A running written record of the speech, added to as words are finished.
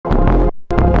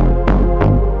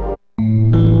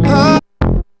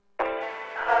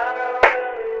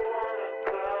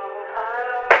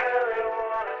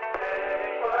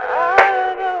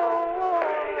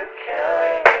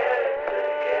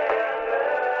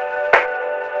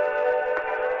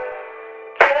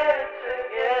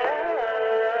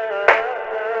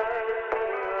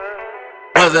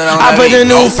I put the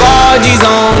new 4Gs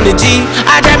on the G.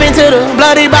 I trap into the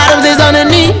bloody bottoms is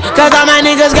underneath. Cause all my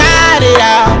niggas got it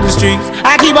out the streets.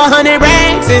 I keep 100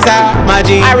 racks inside my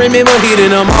jeans. I remember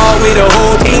hitting them all with the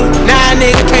whole team. Now a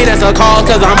nigga can't answer calls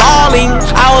cause I'm balling.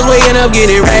 I was waking up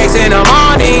getting racks in the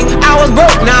morning. I was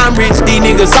broke, now I'm rich, these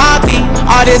niggas salty.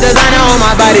 All this designer on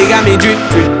my body got me drip,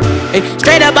 drip. Hey,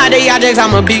 straight up out the objects,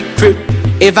 I'm a big crip.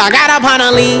 If I got up on a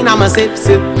lean, I'ma sip,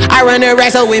 sip. I run the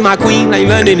racks up with my queen like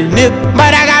London and Nip.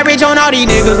 But I got rich on all these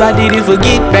niggas, I didn't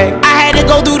forget back. I had to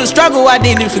go through the struggle, I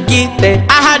didn't forget that.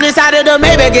 I hopped inside of the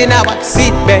Maybach and now I can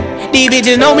sit back. These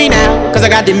bitches know me now, cause I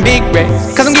got them big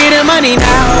racks. Cause I'm getting money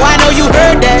now, I know you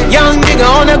heard that. Young nigga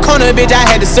on the corner, bitch, I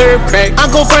had to serve crack.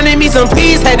 Uncle fronted me some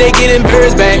peas, had to get them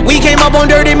birds back. We came up on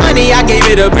dirty money, I gave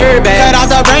it a bird back. Cut off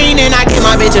the brain and I gave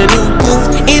my bitch a new goof.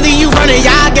 Either you running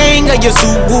y'all gang or you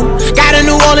Subaru. Got a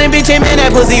New Orleans bitch and man,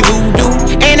 that pussy voodoo.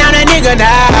 Ain't on a nigga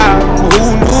now,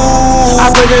 who knew?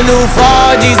 I put the new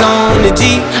 4Gs on the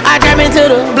G. I trap into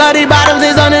the bloody bottoms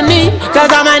is underneath. Cause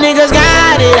all my niggas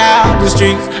got it out the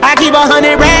streets. I keep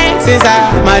 100 racks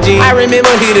inside my jeans. I remember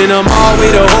hitting them all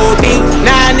with the whole team.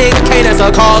 Now a nigga can't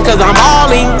answer calls cause I'm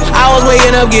balling. I was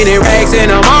waking up getting racks in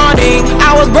the morning.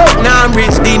 I was broke, now I'm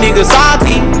rich, these niggas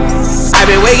salty. I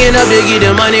been waking up to get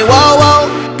the money, whoa, whoa.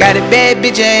 Got a bad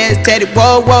bitch ass tatted,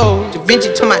 whoa, whoa. Da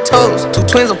Vinci to my toes, 2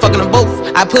 twins, I'm fucking them both.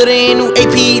 I put her in new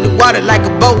AP, the water like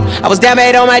a boat. I was down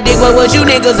bad on my dick, what was you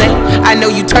niggas at? I know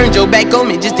you turned your back on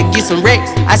me just to get some racks.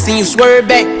 I seen you swerve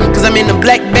back, cause I'm in the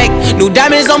black back. New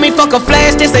diamonds on me, fuck a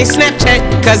flash, this ain't Snapchat.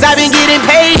 Cause I been getting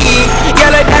paid.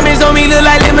 Yellow diamonds on me look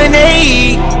like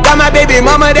lemonade. Got my baby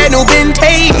mama that new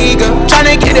Bentayga.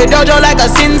 Tryna get a dojo like a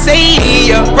sensei.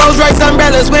 Rolls Royce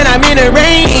umbrellas when I'm in the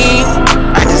rain.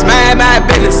 I just mind my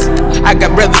business. I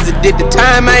got brothers that did the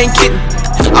time, I ain't kidding.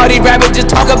 All these rappers just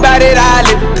talk about it, I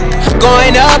live it.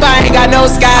 Going up, I ain't got no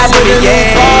sky limit,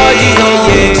 yeah. 4Gs on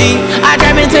the G. I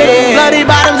trap into the bloody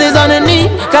bottoms is underneath.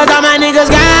 Cause all my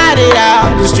niggas got it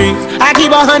out the streets. I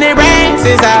keep 100 racks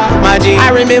inside my jeans.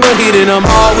 I remember hitting them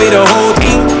all with the whole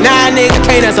team. Now a nigga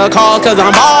can't answer calls cause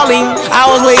I'm balling. I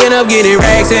was waking up getting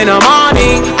racks in the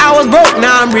morning. I was broke,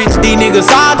 now I'm rich, these niggas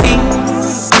salty.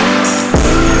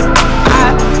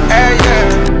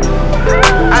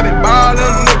 I been ballin'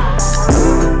 on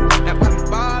niggas. That's why we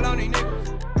ball on these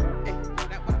niggas.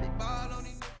 That's why we ball on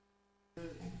these niggas.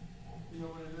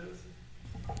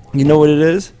 You know what it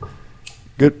is?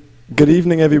 Good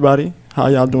evening, everybody. How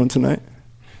y'all doing tonight?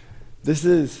 This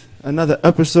is another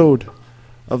episode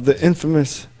of the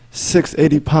infamous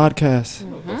 680 podcast.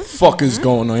 What the fuck is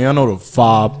going on? Y'all know the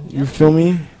vibe. You feel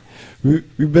me?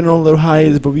 We've been on a little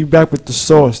hiatus, but we back with the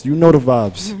sauce. You know the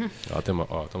vibes. I think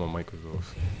my mic was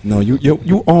off. No, you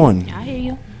on. I hear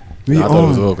you. We I thought it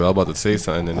was on. off because I was about to say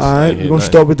something. And All right, we're going to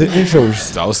start with the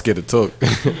intros. I was scared to talk.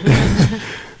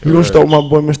 We're going to start with my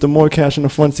boy, Mr. More Cash in the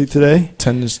front seat today.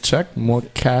 Tenders check, more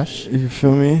cash. You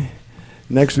feel me?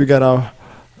 Next, we got our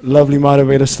lovely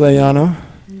moderator, Slayana.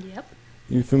 Yep.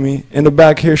 You feel me? In the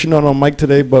back here, she's not on mic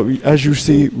today, but as you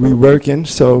see, we working.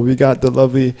 So we got the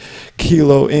lovely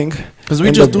Kilo Inc. Because we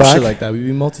in just the do back, shit like that. We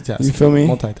be multitasking. You feel me?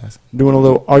 Multitasking. Doing a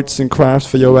little arts and crafts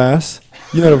for your ass.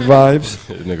 You know the vibes.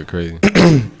 This nigga crazy.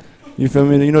 You feel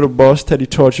me? You know the boss, Teddy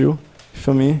taught you. You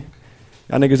feel me?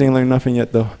 Y'all niggas ain't learned nothing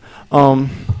yet, though.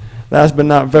 Last but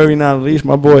not least,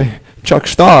 my boy, Chuck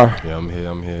Star. Yeah, I'm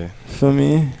here. Feel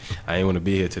me? I ain't want to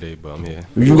be here today, but I'm here.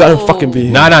 You gotta fucking be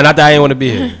here. Nah, not that I ain't want to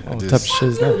be here. What type of shit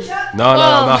is that? No,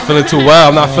 I'm not feeling too well.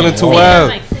 I'm not feeling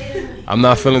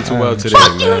too well today,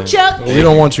 man. Chuck. We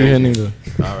don't want you here neither.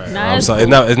 All right, I'm sorry.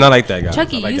 It's not like that, guys.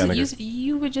 Chucky, Like that, nigga.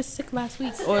 you were just sick last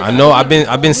week. Or I know. I've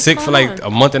been sick for like a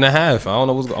month and a half. I don't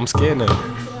know I'm scared now.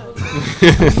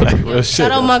 Like real shit.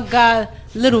 Shout out my guy,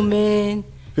 Little Man.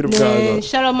 Free the Man, guy,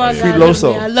 shout out my Free guy, Loso.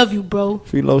 Little Man. I love you, bro.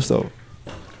 Free Loso.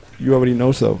 You already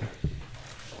know so.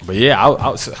 But yeah,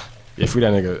 yeah, free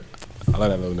that nigga. I like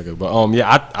that little nigga. But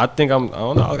yeah, I think I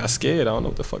don't know. I got scared. I don't know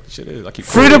what the fuck this shit is. I keep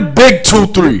Free the big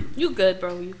 2-3. You good,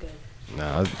 bro? You good?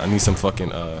 Nah, I need some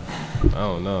fucking I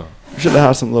don't know. You should have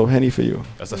had some little Henny for you.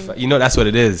 That's a fact. You know, that's what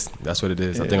it is. That's what it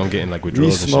is. I think I'm getting like We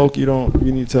withdrawals smoke, and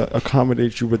we need to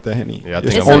accommodate you with the Henny. Yeah, I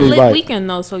think It's I'm a only lit right. weekend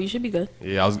though, so you should be good.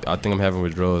 shit. Yeah, I think I'm having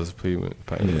withdrawals.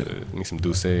 Probably need some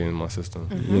Douce in my system.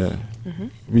 Yeah.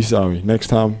 We sorry. Next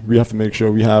time, we have to make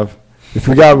sure we have, if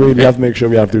we got weed, we have to make sure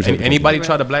we have to do something. Anybody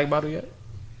try the black bottle yet?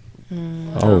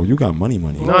 Oh, you got money.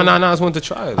 No, I just wanted to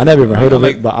try it. I never even heard of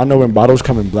like, it, but I know when bottles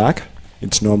come in black,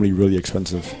 it's normally really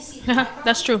expensive.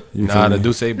 That's true. You Nah, feel the me?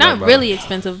 Douce black Not bottle. really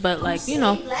expensive, but like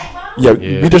Yeah, Yeah.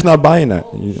 we just not buying that.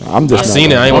 I'm just I not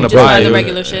seen it. I buying ain't want to Just buy buy it. the It was-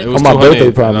 regular shit. It was On my birthday,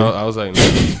 200, probably. and I was like,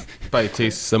 nah. Probably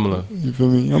tastes similar. You feel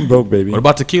me? I'm broke, baby. What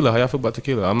about tequila? How y'all feel about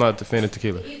tequila? I'm not a fan of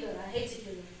tequila.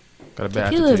 Got a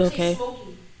bad Tequila's aftertaste.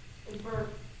 okay.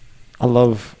 I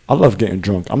love getting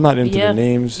drunk. I'm not into Yeah. the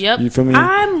names. Yep. You feel me?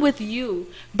 I'm with you.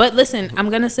 But listen, I'm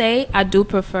gonna say I do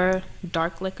prefer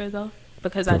dark liquor though,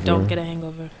 because I don't Prefer? get a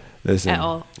hangover Listen, at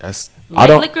all. That's I Light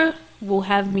don't- liquor will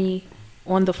have me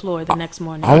on the floor the next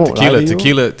morning. I won't lie to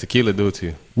you. tequila do it to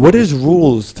you. What is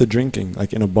rules to drinking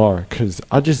like in a bar? Cause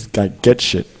I just like get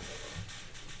shit.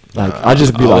 Like I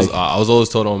just be like, I was always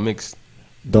told don't mix.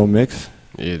 don't mix.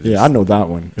 Yeah, Yeah, I know that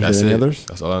one. Is That's there any it. others?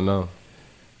 That's all I know.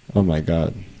 Oh my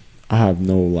god, I have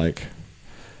no like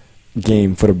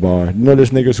game for the bar. You know,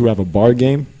 there's niggas who have a bar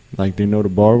game. Like they know the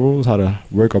bar rules, how to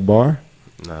work a bar.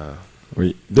 Nah,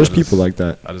 Wait, there's I just- people like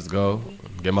that. I just go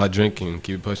get my drink and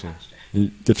keep it pushing. You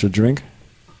get your drink,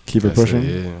 keep it That's pushing.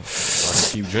 yeah. I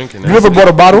just keep drinking. You ever bought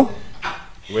a bottle?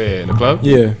 Where in the club?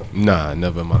 Yeah. Nah,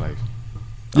 never in my life.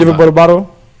 You ever bought a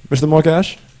bottle, Mr.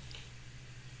 Marcash?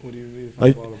 What do you mean?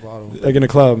 Like- Bottle, bottle. Like in a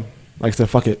club, like said,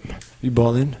 fuck it, you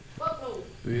ballin'?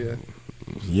 Yeah.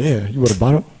 Yeah, you bought a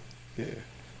bottle. Yeah.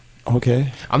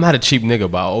 Okay. I'm not a cheap nigga,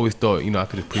 but I always thought I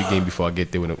could have pregame before I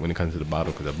get there when it comes to the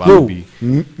bottle, because the bottle Yo, be.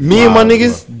 me and my wild,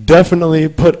 niggas definitely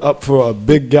put up for a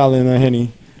big gallon of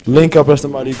Henny, link up at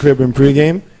somebody's crib in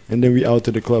pregame, and then we out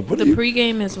to the club. What The do you?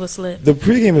 pregame is what's lit. The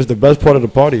pregame is the best part of the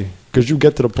party, cause you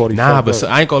get to the party. Nah, fucked but up.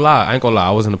 I ain't gonna lie.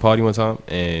 I was in the party one time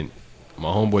and my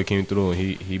homeboy came through and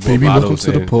he bought Baby, welcome bottles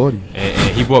to the and, party.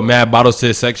 and he bought mad bottles to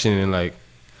his section and like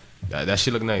that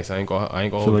shit look nice. I ain't gonna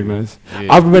feel hold like you. nice.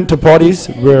 Yeah. I've been to parties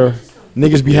where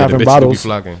niggas be Yeah, the having bitches do be bottles.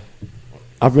 flocking.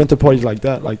 I've been to parties like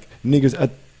that, like niggas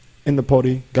in the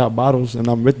party got bottles, and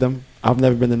I'm with them. I've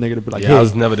never been the nigga to be like, Yeah, hey, I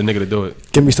was never the nigga to do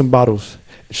it. give me some bottles.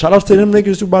 Shout outs to them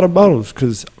niggas who buy the bottles,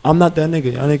 cause I'm not that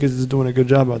nigga. Y'all niggas is doing a good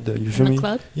job out there. You feel the me?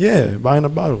 club? Yeah, buying the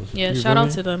bottles. Yeah, You shout feel out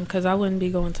me? to them because I wouldn't be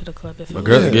going to the club if it But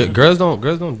was. Yeah. girls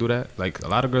don't do that. Like a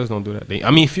lot of girls don't do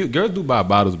that. Few girls do buy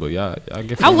bottles, but y'all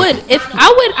get. I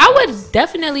would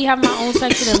definitely have my own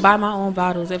section and buy my own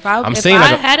bottles. If I saying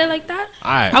like had it like that,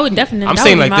 Alright. I would definitely. I'm that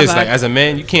saying would be like my this, vibe. like as a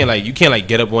man, you can't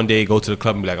get up one day, go to the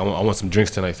club, and be like, I want some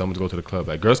drinks tonight, so I'm gonna go to the club.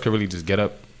 Like girls could really just get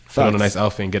up, put on a Facts. nice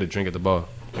outfit, and get a drink at the bar.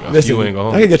 Like, a Listen, few and go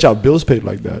I home. can get y'all bills paid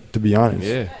like that. To be honest.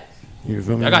 Yeah, You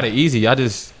feel me? I got it easy. Y'all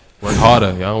just work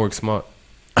harder. Y'all don't work smart.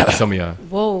 Some of y'all.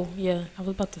 Whoa, yeah, I was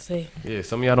about to say. Yeah,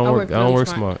 some of y'all don't I work. work Y'all don't really work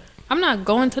smart. smart. I'm not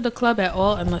going to the club at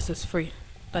all unless it's free.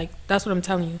 Like that's what I'm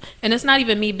telling you. And it's not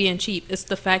even me being cheap. It's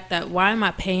the fact that why am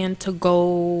I paying to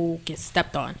go get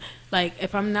stepped on? Like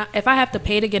if I have to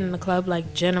pay to get in the club,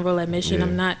 like general admission, Yeah.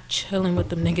 I'm not chilling with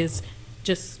them niggas.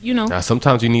 Just Now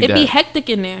sometimes you need it'd be that. hectic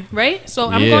in there, right? So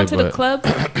I'm Yeah, going to the but- club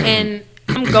and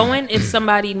I'm going if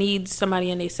somebody needs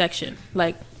somebody in their section.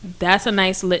 Like that's a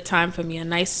nice lit time for me. A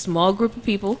nice small group of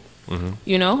people, Mm-hmm.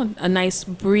 you know, a nice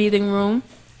breathing room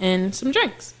and some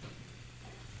drinks.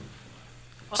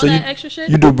 All So that extra shit.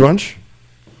 You do brunch?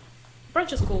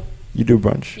 Brunch is cool. You do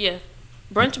brunch. Yeah.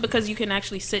 Brunch because you can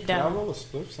actually sit down. roll a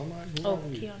split, somebody? Oh,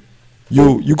 Keon.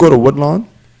 You go to Woodlawn?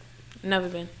 Never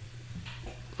been.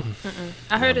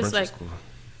 I heard it's brunch like is cool.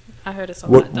 I heard it's a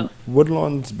lot though.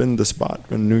 Woodlawn's been the spot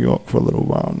in New York for a little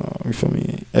while now. You feel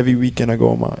me? Every weekend I go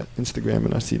on my Instagram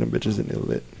and I see them bitches and they're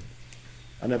lit.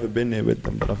 I never been there with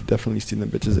them, but I've definitely seen them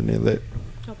bitches and they're lit.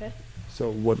 Okay. So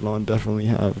Woodlawn definitely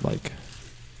have like.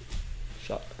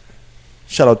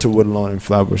 Shout out to Woodlawn and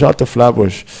Flatbush. Shout out to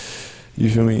Flatbush. You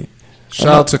feel me? Shout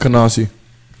out to Canarsie.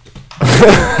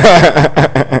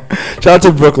 Shout out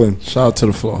to Brooklyn. Shout out to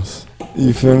the Floss.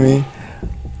 You feel me?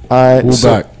 Alright. We're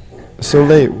so, back. So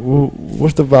late.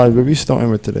 What's the vibe? Where we starting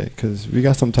with today? Cause we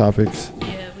got some topics.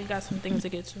 Yeah, we got some things to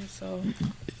get to. So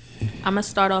I'm gonna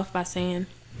start off by saying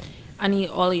I need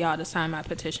all of y'all to sign my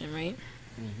petition, right?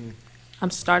 I'm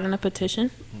starting a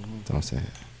petition Don't say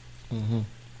it.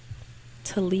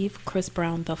 to leave Chris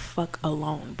Brown the fuck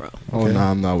alone, bro. Oh, Okay.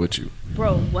 nah, I'm not with you.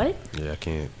 Bro, what? Yeah, I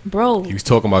can't. Bro, He was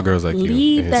talking about girls like you. in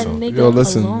leave his that song. nigga Yo,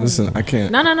 listen, alone. listen, I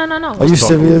can't. No. Are you Talking-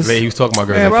 serious? He was talking about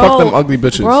girls Man, like fuck them ugly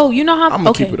bitches. Bro, you know how I'm gonna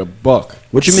okay. keep it a buck.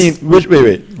 What you mean? Wait. What do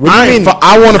you mean?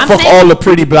 I want to I'm fuck saying- all the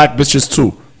pretty black bitches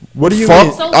too. What do you fuck?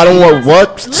 mean? So I don't you're want not-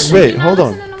 what? listen, Wait, you're not hold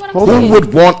on. listening to what I'm Hold saying. Who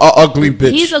would want a ugly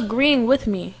bitch? He's agreeing with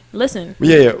me. Listen.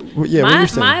 Yeah. What you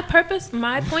saying? My purpose,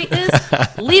 my point is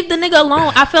leave the nigga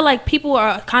alone. I feel like people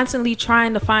are constantly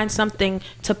trying to find something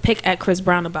to pick at Chris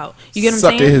Brown about. You get what I'm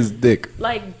Sucking saying? his dick.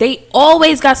 Like they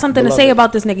always got something to say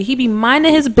about this nigga. He be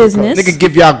minding his business. Nigga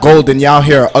give y'all gold and y'all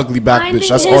hear an ugly black minding bitch.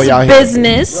 That's his all y'all hear.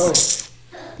 business.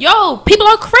 Yo, people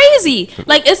are crazy.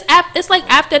 Like it's like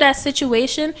after that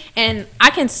situation, and I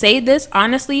can say this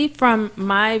honestly from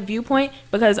my viewpoint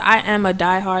because I am a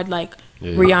diehard like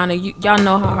Rihanna. Y'all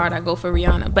know how hard I go for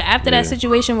Rihanna. But after that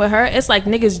situation with her, it's like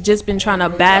niggas just been trying to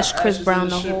bash Chris Brown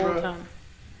the whole time.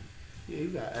 Yeah, you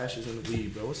got ashes in the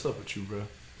weed, bro. What's up with you, bro?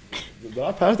 Did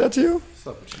I pass that to you? What's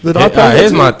up with you? Did I pass that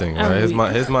Here's to my you? thing.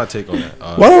 Right? Here's my take on that.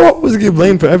 Why do I always get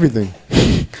blamed for everything?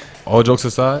 All jokes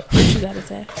aside, What you gotta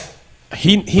say?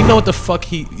 he know what the fuck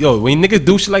when niggas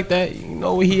do shit like that, you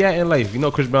know where he at in life. You know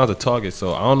Chris Brown's a target,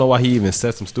 so I don't know why he even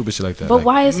said some stupid shit like that. But like,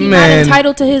 why is he not man,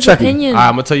 entitled to his check it. opinion?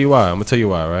 I'm gonna tell you why.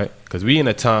 Right? Because we in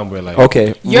a time where like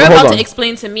Okay. You're hold about on. to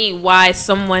explain to me why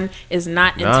someone is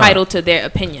not entitled to their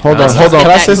opinion. Hold on, Let's hold just on. get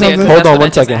Can I that say clear, something? 'cause Hold that's on what I one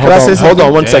just second. asked. Hold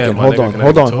on one Damn, second. my Hold nigga, on. can I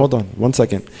Hold get on. to Hold on. 1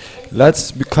 second.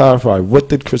 Let's clarify. What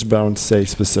did Chris Brown say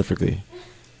specifically?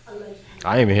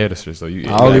 I ain't even hear this shit. So you.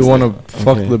 I only want to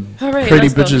fuck Okay. the All right, pretty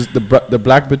let's go. bitches,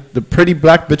 the pretty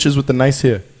black bitches with the nice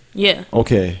hair. Yeah.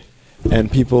 Okay.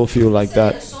 And people feel like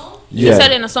that. You Yeah. said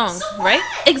it in a song, right?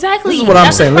 Exactly. This is what I'm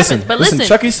That's the saying. Listen, preference. But listen.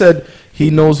 Chucky said he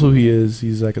knows who he is.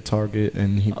 He's like a target,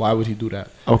 and why would he do that?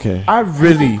 Okay. I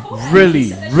really,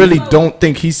 really, really don't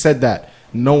think he said that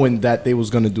knowing that they was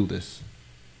gonna do this.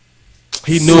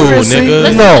 He knew, Seriously?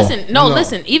 nigga. No.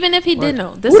 Listen. Even if he did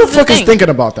know, this Who the is fuck the is thing. thinking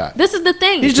about that? This is the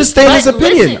thing. He's just stating his But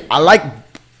opinion. listen, I like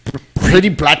pretty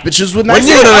black bitches with nice When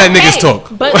you hair. gonna let Okay, niggas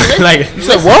talk? but listen, like You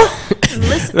said what?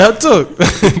 listen. let her talk.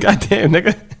 Goddamn,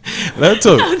 nigga. Let her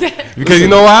talk. Because you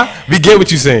know why? We get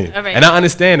what you're saying, All right. and I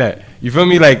understand that. You feel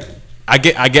me? Like I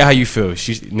get how you feel.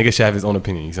 Nigga should have his own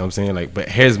opinion. You know what I'm saying? Like, but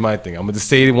here's my thing. I'm gonna just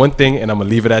say one thing, and I'm gonna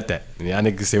leave it at that. And y'all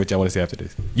niggas can say what y'all want to say after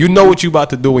this. You know what you about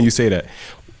to do when you say that.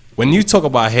 When you talk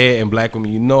about hair and black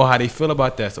women, you know how they feel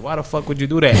about that. So why the fuck would you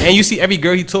do that? And you see every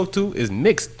girl he talked to is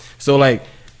mixed. So like,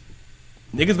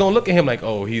 niggas gonna look at him like,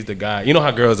 oh, he's the guy. You know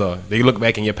how girls are. They look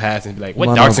back in your past and be like, what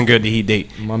Man, dark skin girl did he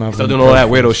date? Man, have Start them doing all that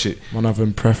preference. weirdo shit. Man,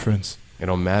 having preference. It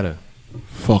don't matter.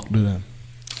 Fuck to them.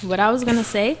 What I was gonna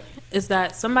say is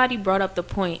that somebody brought up the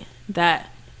point that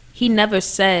he never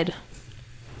said,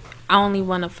 I only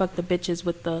want to fuck the bitches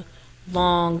with the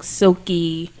long,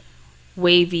 silky,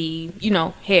 wavy,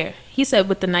 hair. He said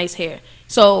with the nice hair.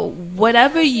 So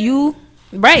whatever you,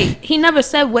 right, he never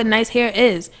said what nice hair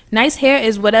is. Nice hair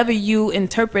is whatever you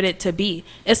interpret it to be.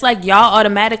 It's like y'all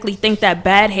automatically think that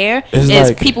bad hair It's is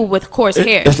like- people with coarse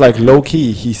hair. It's like low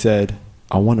key. He said,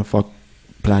 "I want to fuck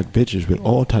black bitches with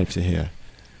all types of hair."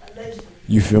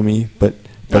 You feel me? But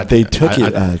they took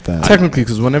it as that. Technically,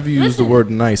 because whenever you use the Listen.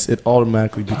 word nice, it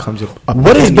automatically becomes a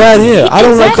What is bad hair? I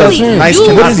don't like that Exactly. term. Nice You-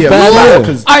 cannot be a bad bad hair?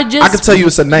 because Are just- I could tell you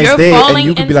it's a nice you're day, and falling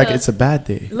you could be like into- it's a bad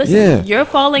day. Listen, Yeah. you're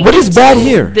falling What is into bad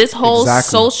hair? this whole Exactly.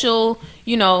 social,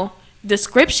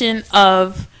 description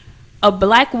of a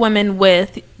black woman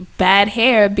with bad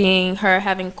hair being her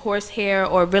having coarse hair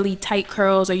or really tight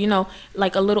curls or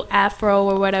like a little afro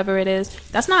or whatever it is.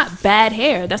 That's not bad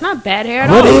hair. That's not bad hair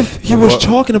at What all. if he was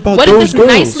talking about What if those it's girls?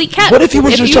 nicely kept? What if he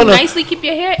was if just you trying to? nicely keep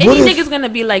your hair, What any if- nigga's gonna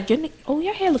be like,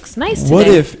 your hair looks nice today. What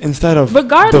if instead of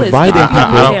Regardless, dividing if you have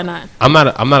people, nice hair or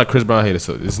not. I'm not a Chris Brown hater,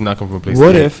 so this is not coming from a place. What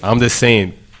of hate. if- I'm just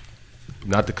saying,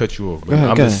 not to cut you off, but Go ahead,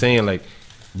 I'm go just ahead. saying like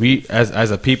we as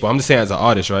a people. I'm just saying as an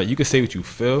artist, right? You can say what you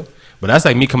feel, but that's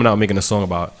like me coming out and making a song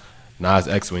about Nas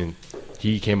X when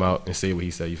he came out and said what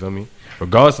he said. You feel me?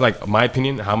 Regardless, like my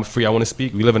opinion, how free I want to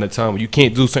speak. We live in a time where you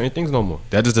can't do certain things no more.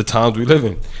 That's just the times we live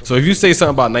in. So if you say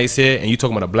something about nice hair and you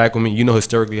talking about a black woman, you know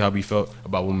historically how we felt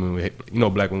about women with hair,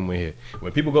 black women with hair.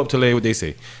 When people go up to Leia, what they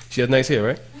say? She has nice hair,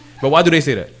 right? But why do they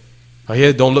say that? Her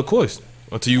hair don't look coarse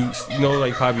until you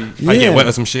like probably Yeah. get wet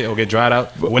or some shit or get dried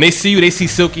out. But when they see you, they see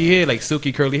silky hair, like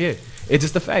silky curly hair. It's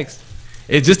just the facts.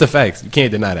 It's just the facts. You can't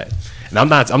deny that. And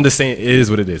I'm just saying it is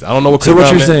what it is. I don't know what. So Chris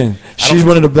what Brown you're meant. saying? She's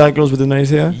one of the black girls with the nice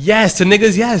hair. Yes, to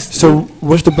niggas, yes. So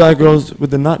what's the black girls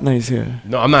with the not nice hair?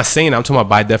 No, I'm not saying that. I'm talking about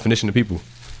by definition of people.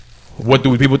 What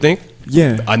do people think?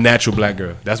 Yeah, A natural black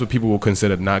girl. That's what people will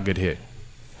consider not good hair.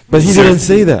 but he didn't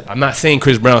say that. I'm not saying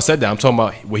Chris Brown said that. I'm talking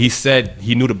about what he said.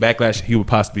 He knew the backlash he would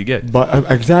possibly get.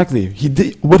 But exactly, he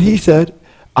did what he said.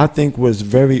 I think was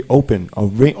very open,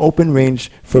 open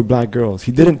range for black girls.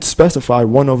 He didn't specify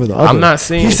one over the other. I'm not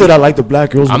saying- he said I like the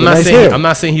black girls with I'm the not nice saying hair. I'm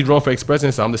not saying he's wrong for expressing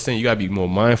himself. I'm just saying you gotta be more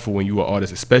mindful when you are an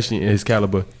artist, especially in his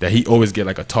caliber, that he always get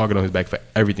like a target on his back for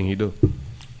everything he do.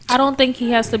 I don't think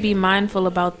he has to be mindful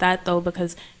about that though,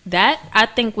 because that I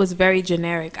think was very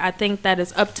generic. I think that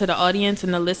it's up to the audience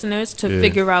and the listeners to Yeah.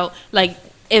 figure out, like,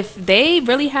 if they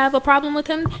really have a problem with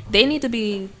him, they need to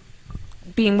be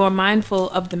being more mindful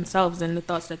of themselves and the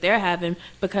thoughts that they're having,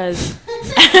 because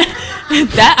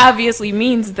that obviously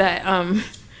means that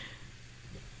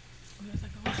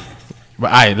But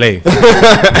all right, Lay.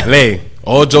 Lay,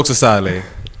 all jokes aside, Lay,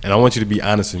 and I want you to be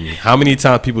honest with me. How many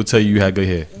times people tell you you had good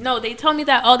hair? no, they tell me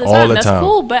that all the All time. the That's time.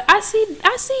 cool, but I see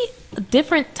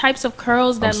different types of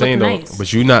curls that I'm saying look though, nice.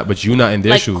 but you not in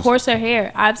their Like shoes. coarser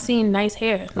hair. I've seen nice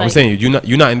hair. I'm Like, saying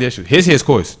you're not in their shoes. His hair is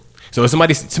coarse. So if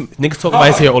somebody niggas talk about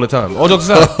his hair all the time. All jokes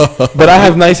aside, But I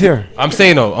have nice hair. I'm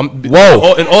saying though.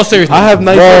 Whoa. In all seriousness, I have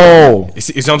nice hair. Whoa. You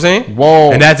see what I'm saying?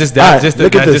 Whoa. And that's Alright, just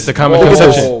look at this. the common Whoa.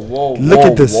 conception. Look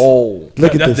at this. Look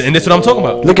at That- this. and that's what I'm talking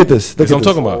about. Look at this. Look That's at what I'm this.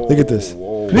 talking about. Look at this.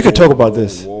 We could talk about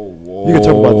this. We could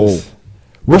talk about this.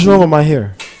 What's wrong with my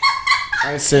hair?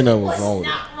 I ain't saying nothing was wrong with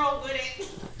it.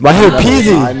 My hair I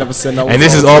peasy. never said nothing. And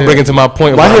this is all bringing to my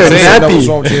point. My What hair I'm is saying. that was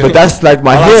wrong with nappy, you. but that's like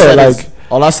my All I hair. said Like is-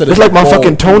 all I said it's is like my whoa.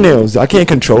 fucking toenails. I can't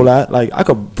control that. Like I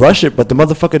could brush it, but the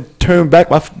motherfucker turn back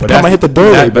by the time I hit the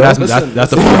doorway, But bro. that's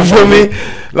the You point. feel me?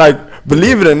 Like,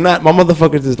 believe it or not, my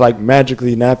motherfuckers is like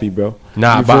magically nappy, bro.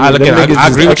 Nah, You but feel I me? look Them at. niggas I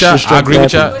is agree with extra y'all. I strength agree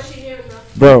with nappy. y'all.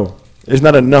 Bro. It's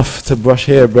not enough to brush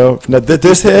hair, bro. Now,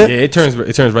 this hair, Yeah, it turns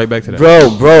right back to that.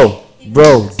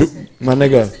 bro. My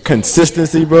nigga,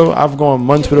 consistency, bro. I've gone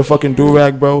months with a fucking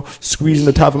do-rag, bro. Squeezing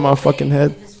the top of my fucking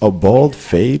head. A bald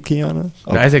fade, Kiana?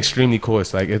 That's extremely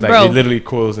coarse. Like it's like Bro, it literally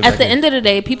coils. at the end of the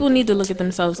day, people need to look at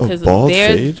themselves because bald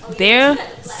they're fade? they're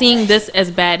seeing this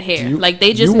as bad hair. Like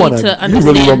they just you need to you understand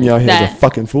really want me out here as a that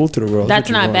fucking fool to the world. that's what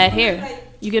you not want. bad hair.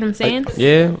 You get what I'm saying?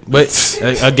 Yeah, but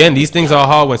again, these things are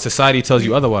hard when society tells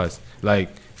you otherwise.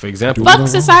 Like for example, Fuck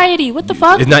society. What the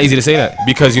fuck? it's not easy to say that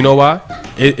because you know why?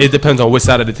 It depends on which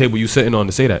side of the table you sitting on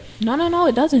to say that. No,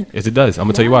 it doesn't. Yes, it does. I'm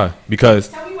gonna tell you why.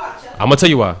 Because I'm gonna tell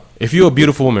you why. If you're a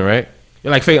beautiful woman, right?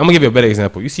 You're like, Faye, I'm gonna give you a better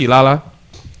example. You see Lala,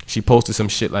 she posted some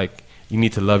shit like you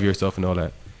need to love yourself and all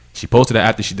that. She posted that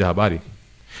after she did her body.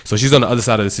 So she's on the other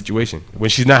side of the situation when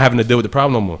she's not having to deal with the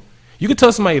problem no more. You can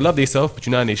tell somebody you love themselves, but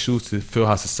you're not in their shoes to feel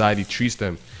how society treats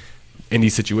them in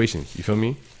these situations. You feel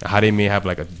me? And how they may have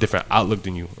like a different outlook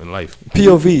than you in life.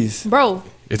 POVs. Bro,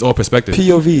 It's all perspective.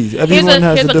 POVs. Everyone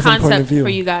has here's a a different point of concept view. for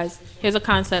you guys. Here's a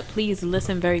concept. Please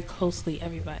listen very closely,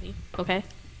 everybody. Okay?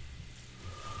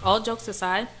 All jokes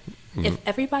aside, Mm-hmm. if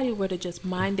everybody were to just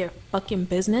mind their fucking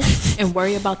business and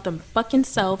worry about them fucking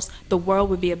selves, the world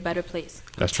would be a better place.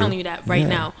 That's I'm telling true. you that right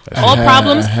now. All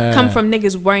problems come from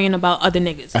niggas worrying about other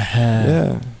niggas.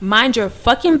 Yeah. Mind your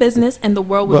fucking business and the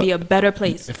world would But- be a better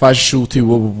place. If I shoot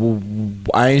you,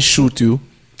 I ain't shoot you.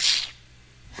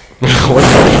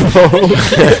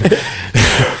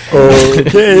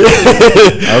 Okay.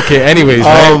 Okay. Anyways,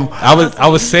 right? I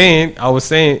was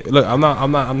saying. Look, I'm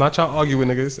not trying to argue with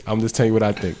niggas. I'm just telling you what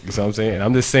I think. You know what I'm saying? And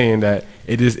I'm just saying that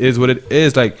it is what it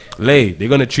is. Like Lay, they're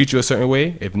gonna treat you a certain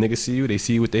way. If niggas see you, they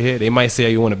see you with their hair. They might say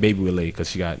you want a baby with Lay because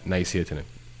she got nice hair to them.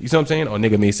 You see what I'm saying? Or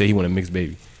nigga may say he want a mixed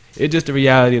baby. It's just the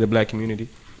reality of the black community.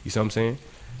 You see what I'm saying?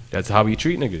 That's how we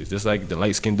treat niggas. Just like the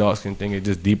light skin, dark skin thing. It's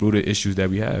just deep rooted issues that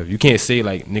we have. You can't say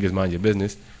like niggas mind your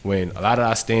business when a lot of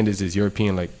our standards is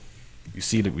European. Like you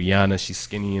see the Rihanna, she's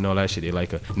skinny and all that shit. They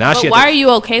like her. Now But she why are you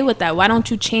okay with that? Why don't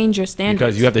you change your standards?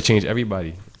 because you have to change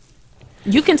everybody.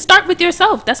 You can start with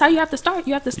yourself. That's how you have to start.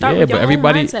 You have to start Yeah, with but your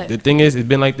everybody. own mindset. The thing is, it's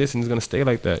been like this and it's gonna stay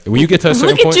like that. When you get to a certain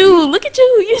Look at point, you. Look at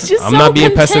you. You're just I'm so not being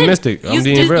content. pessimistic. I'm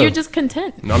being real. You're just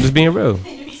content. No, I'm just being real.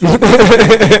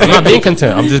 I'm not being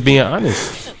content. I'm just being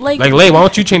honest. Like, Like Lay, why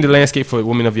don't you change the landscape for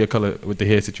women of your color with the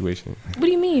hair situation? what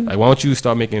do you mean? Like, why don't you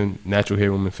start making natural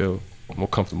hair women feel more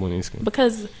comfortable in their skin?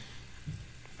 Because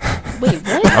wait,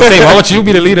 what? I'm saying, why don't you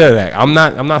be the leader of that? I'm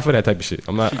not for that type of shit.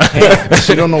 I'm not.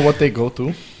 She don't know what they go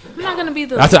through. I'm not gonna be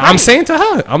the. That's what I'm saying to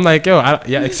her. I'm like, yo,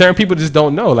 yeah, certain people just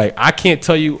don't know. Like, I can't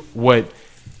tell you what,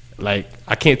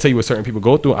 I can't tell you what certain people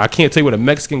go through. I can't tell you what a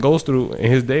Mexican goes through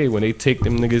in his day when they take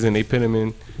them niggas and they put them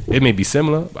in. It may be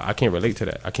similar, but I can't relate to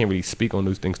that. I can't really speak on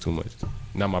those things too much.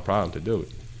 Not my problem to do it.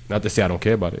 Not to say I don't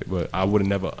care about it, but I would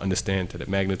never understand to the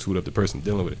magnitude of the person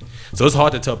dealing with it. So it's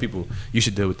hard to tell people you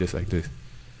should deal with this like this.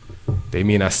 They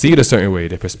may not see it a certain way.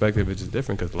 Their perspective is just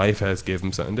different because life has given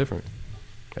them something different.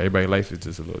 Everybody's life is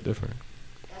just a little different.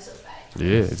 That's a fact. Yeah,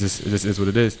 it just is what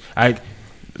it is.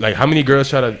 Like how many girls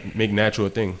try to make natural a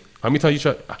thing? How many times you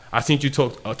try? I seen you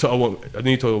talk to a woman. I think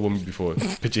you told a woman before,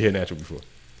 put your hair natural before.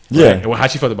 Yeah. Right? And how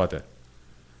she felt about that?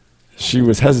 She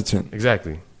was hesitant.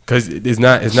 Exactly. Because it's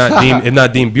not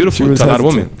deemed beautiful was to a lot of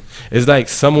women. hesitant. It's like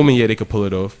some women, yeah, they could pull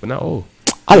it off, but not all.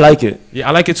 I like it. Yeah,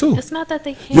 I like it too. It's not that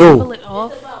they can't Yo. pull it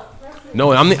off.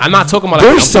 No, I'm not talking about like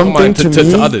There's I'm talking something about to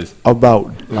me to others.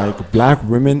 about like black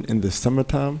women in the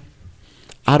summertime.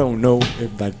 I don't know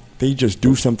if like they just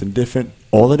do something different,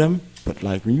 all of them, but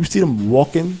like when you see them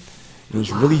walking and it's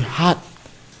really hot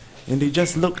and they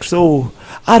just look so,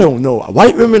 I don't know.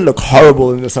 White women look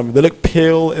horrible in the summer. They look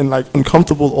pale and like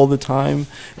uncomfortable all the time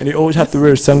and they always have to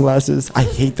wear sunglasses. I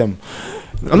hate them.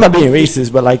 I'm not being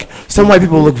racist, but like some white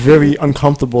people look very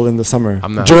uncomfortable in the summer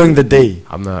I'm not. during the day.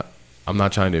 I'm I'm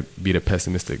not trying to be the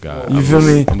pessimistic guy. You feel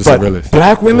me? I'm just a But realist.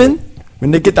 black women,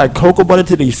 when they get that cocoa butter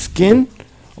to their skin,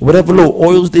 whatever little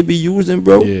oils they be using,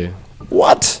 bro. Yeah.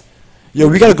 What? Yo,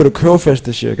 we gotta go to Curl Fest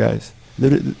this year, guys.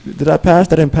 Did I pass?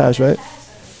 That didn't pass, right?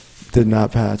 Did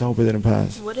not pass. I hope it didn't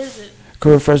pass. What is it?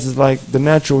 Curl Fest is like the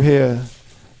natural hair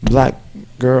black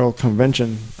girl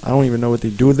convention. I don't even know what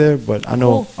they do there, but I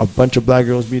know a bunch of black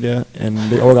girls be there, and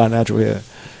they all got natural hair.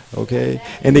 Okay,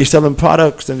 and they selling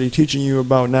products and they teaching you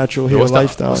about natural hair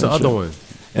lifestyle. What's the and other shit. one?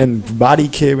 And body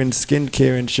care and skin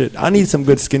care and shit. I need some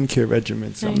good skincare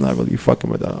regimens. I'm not really fucking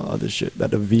with the other shit,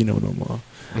 that Aveeno no more.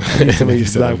 I need some of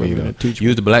these black women to teach me.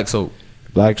 Use the black soap.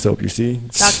 Black soap, you see?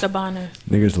 Dr. Bonner.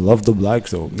 Niggas love the black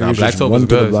soap. Nah, Niggas black just soap run is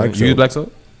to the good. black You use soap. black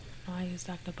soap? Oh, I use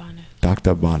Dr. Bonner.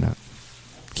 Dr. Bonner.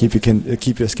 Keep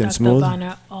your skin Dr. smooth.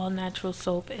 Bonner, all natural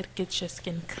soap. It gets your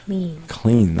skin clean.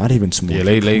 Clean, not even smooth. Yeah,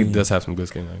 lady clean. does have some good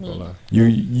skin. I ain't gonna lie. You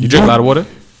You drink a lot of water?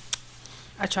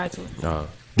 I try to. Nah.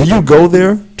 Do you go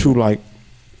there to like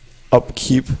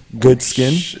upkeep good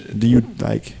skin? Do you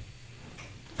like?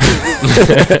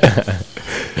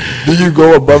 Do you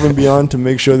go above and beyond to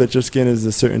make sure that your skin is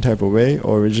a certain type of way,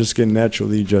 or is your skin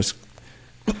naturally just?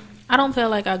 I don't feel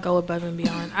like I go above and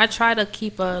beyond. I try to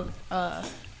keep a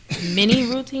mini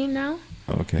routine now.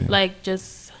 Okay. Like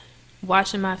just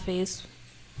washing my face.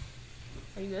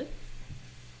 Are you good?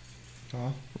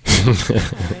 Alright.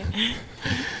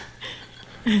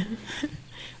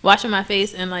 Washing my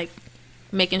face and like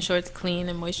making sure it's clean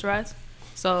and moisturized.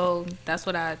 So that's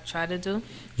what I try to do.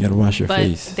 You gotta wash your But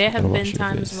face. there You have gotta been wash your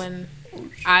times face. when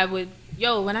I would,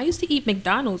 when I used to eat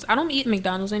McDonald's, I don't eat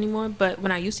McDonald's anymore, but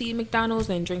when I used to eat McDonald's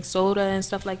and drink soda and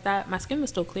stuff like that, my skin was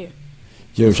still clear.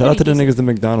 Yo, shout out to the pretty niggas at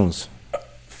McDonald's.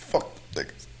 Fuck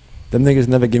niggas. Them niggas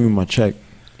never give me my check.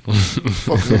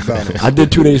 Fuck McDonald's. I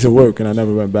did 2 days of work and I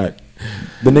never went back.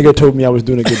 The nigga told me I was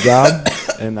doing a good job,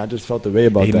 and I just felt the way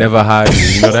about He that. never hired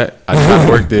me. You know that? I tried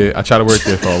to work there. I tried to work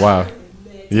there for a while.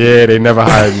 Yeah, they never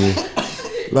hired me.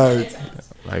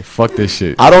 Like, Fuck this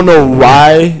shit. I don't know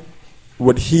why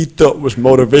what he thought was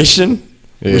motivation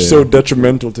Yeah. was so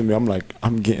detrimental to me. I'm like,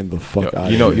 I'm getting the fuck out of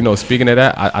here. You know. Speaking of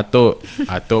that, I thought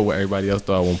what everybody else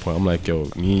thought at one point. I'm like, yo,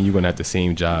 me and you gonna have the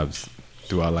same jobs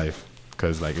through our life,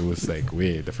 cause like it was like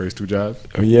weird. The first 2 jobs.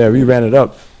 Oh, yeah, we ran it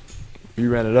up.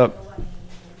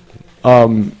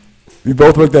 We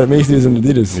both worked at Macy's and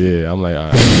Adidas. Yeah, I'm like, all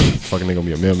right, fucking nigga gonna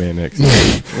be a mailman next. You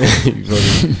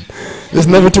feel me? It's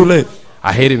never too late.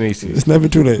 I hated Macy's. It's never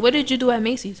too late. What did you do at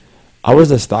Macy's? I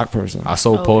was a stock person. I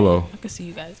sold Oh, Polo. I can see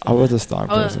you guys. I was a stock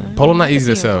Oh, person. Polo not I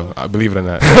easy to see you. sell. I believe it or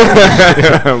not.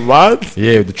 What?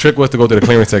 Yeah, the trick was to go to the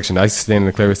clearance section. I used to stand in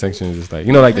the clearance section and just like,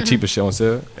 like the cheapest shit on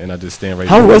sale, and I just stand right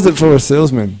How there. was it for a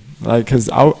salesman? Like, cause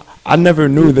I never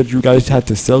knew that you guys had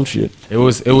to sell shit. It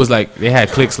was like they had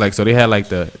cliques, like, so they had like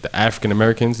the African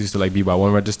Americans used to like be by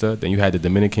one register, then you had the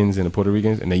Dominicans and the Puerto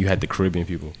Ricans, and then you had the Caribbean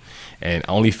people. And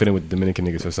I only fit in with the Dominican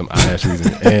niggas for some odd ass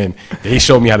reason. And they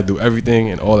showed me how to do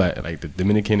everything and all that. Like the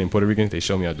Dominican and Puerto Ricans, they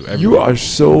showed me how to do everything. You are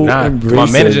so Nah, embracing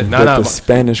my manager- nah, with nah, the my-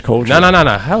 Spanish culture. No,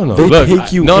 hell no. They Look,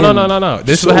 take you no. in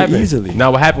This is so what happened. easily. Now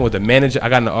what happened with the manager? I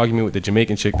got in an argument with the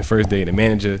Jamaican chick the first day. The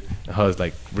manager, and her is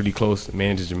like really close. The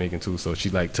manager's Jamaican too, so she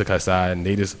like took her side, and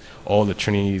they just all the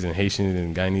Trinis and Haitians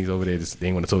and Guyanese over there just they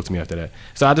didn't want to talk to me after that.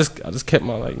 So I just kept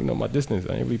my my distance.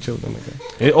 I ain't really chilled them like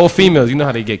that. And all females, you know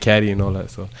how they get catty and all that.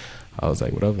 So I was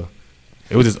like whatever.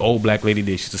 It was this old black lady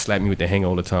there. She used to slap me with the hanger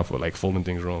all the time for like folding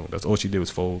things wrong. That's all she did was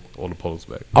fold all the polos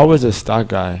back. I was a stock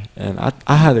guy, and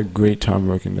I had a great time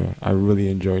working there. I really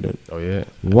enjoyed it. Oh yeah.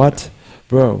 What,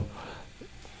 bro?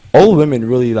 Old women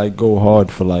really like go hard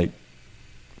for like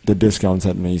the discounts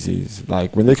at Macy's.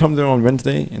 Like when they come there on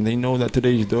Wednesday and they know that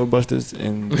today's doorbusters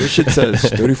and this shit says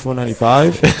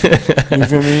 $34.95. You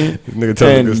feel me? Nigga tell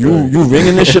me And this you story. you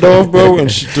ringing this shit off, bro, and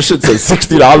this shit says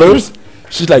 $60.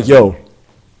 She's like, yo,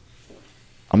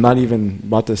 I'm not even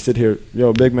about to sit here.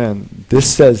 Yo, big man,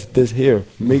 this says this here.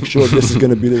 Make sure this is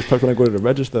gonna be this price when I go to the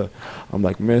register. I'm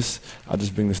like, miss, I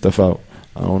just bring the stuff out.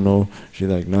 I don't know. She's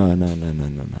like, no.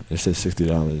 It says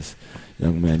 $60.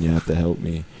 Young man, you have to help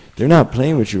me. They're not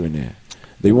playing with you in there.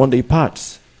 They want their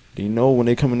pots. They know when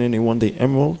they coming in, they want their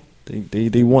emerald.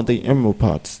 They want their emerald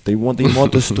pots. They want their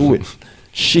Martha Stewart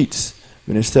sheets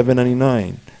when it's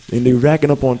 $7.99. And they racking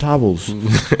up on towels.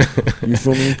 You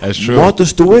feel me? That's true. Martha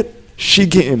Stewart, she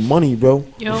getting money, bro.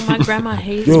 Yo, my grandma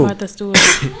hates Yo. Martha Stewart.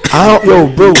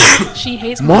 Yo, bro. She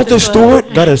hates Martha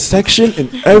Stewart got a section in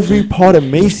every part of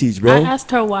Macy's, I bro.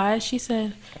 asked her why. She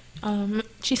said,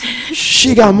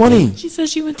 She got money. she said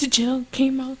she went to jail,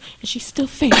 came out, and she's still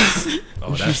famous.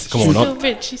 Oh, that's come She's on. still Up.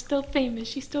 rich. She's still famous.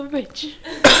 She's still rich.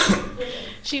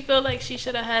 She feel like she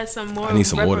should have had some more I need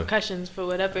some water. repercussions for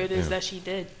whatever it is that she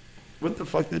did. What the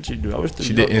fuck did she do? I was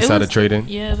She did insider trading.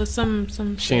 Yeah, it was some.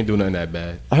 She ain't do nothing that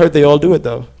bad. I heard they all do it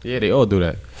though. Yeah, they all do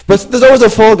that. But there's always a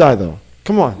fall guy though.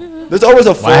 Come on. There's always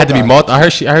a fall Why it had to be guy. Martha? I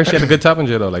heard she had a good top in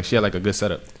jail though. Like she had like a good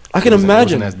setup. I can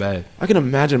imagine. It wasn't as bad. I can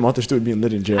imagine Martha Stewart being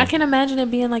lit in jail. I can imagine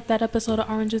it being like that episode of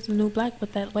Orange Is the New Black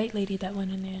with that white lady that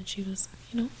went in there and she was,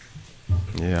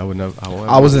 Yeah, I would never.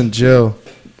 I was in jail.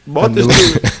 Martha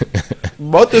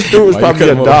Stewart was Why you probably cut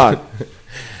a him off? god.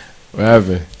 What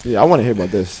happened? Yeah, I want to hear about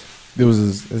this. There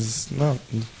was this Not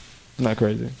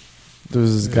crazy. There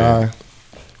was this guy.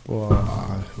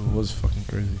 Well, it was fucking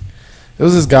crazy. There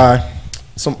was this guy,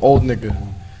 some old nigga,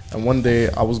 and one day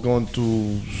I was going to,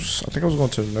 I think I was going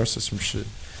to a nurse or some shit,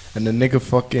 and the nigga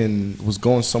fucking was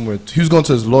going somewhere. He was going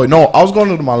to his lawyer. No, I was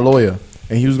going to my lawyer,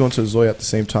 and he was going to his lawyer at the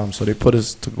same time. So they put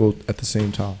us to go at the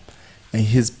same time, and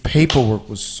his paperwork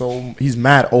was so. He's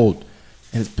mad old,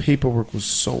 and his paperwork was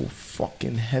so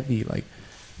fucking heavy. Like,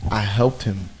 I helped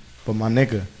him, but my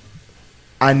nigga,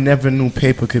 I never knew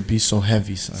paper could be so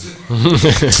heavy, son.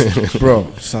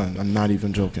 Bro, son, I'm not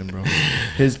even joking, bro.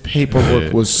 His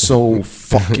paperwork was so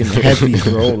fucking heavy,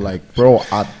 bro. Like, bro,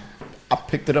 I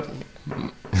picked it up.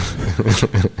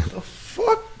 The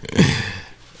fuck?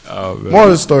 Oh, man. More of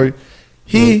the story.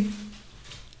 He's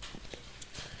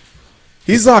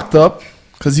locked up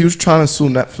because he was trying to sue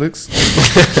Netflix.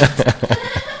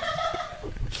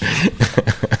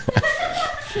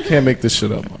 Can't make this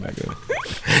shit up, my nigga.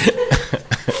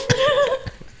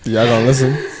 Y'all gonna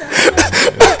listen?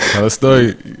 Tell a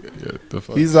story. Yeah, the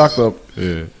fuck? He's locked up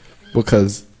Yeah.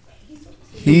 because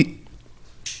he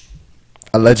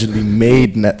allegedly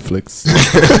made Netflix.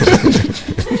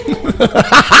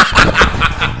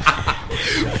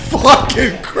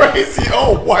 Fucking crazy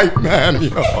old white man, yo.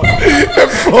 In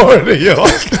Florida, yo.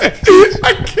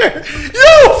 I can't.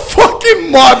 Yo,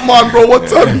 fucking Modmon, bro.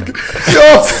 What's up?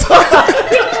 Yo, son.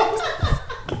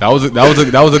 That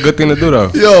was a good thing to do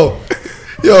though.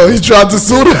 Yo, he tried to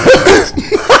sue them.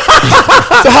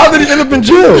 So how did he end up in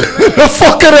jail? The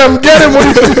fuck of them, get him.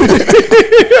 What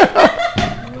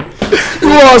you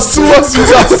want to sue us? You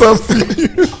got something.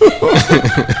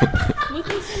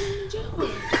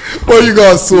 Boy, you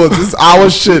gonna sue us? This is our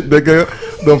shit, nigga.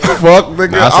 The fuck,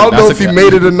 nigga. Nah, I don't know if he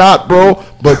made it or not, bro.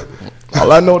 But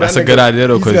all I know That's that a good idea,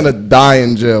 though, he's 'cause gonna die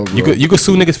in jail, bro. You could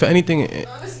sue niggas for anything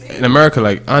in America.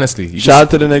 Like honestly, Shout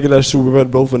out to the nigga that sued Red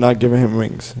Bull for not giving him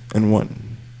rings and won.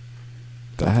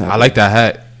 I like that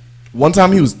hat. One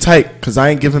time he was tight because I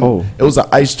ain't give him. Oh. It was an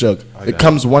ice jug. It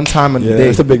comes one time in Yeah, the day.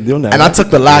 that's a big deal now. And I took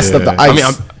the last of the ice. I mean,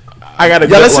 I gotta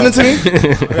Y'all get listening one. to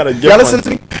me? I gotta get Y'all one. listening to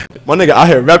me? My nigga out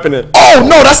here repping it. Oh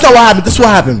no, that's not what happened. This is what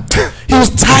happened. He was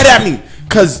tight at me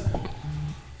because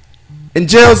in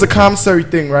jail is a commissary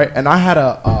thing, right? And I had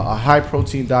a high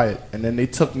protein diet, and then they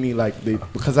took me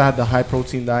because I had the high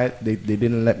protein diet, they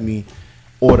didn't let me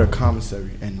order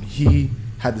commissary, and he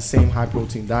had the same high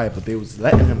protein diet, but they was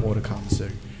letting him order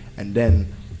commissary, and then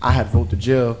I had wrote to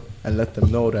jail and let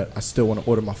them know that I still want to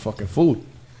order my fucking food.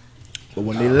 But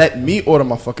when they let me order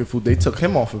my fucking food, they took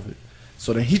him off of it.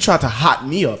 So then he tried to hot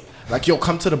me up. Like, yo,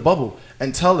 come to the bubble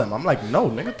and tell them. I'm like, no,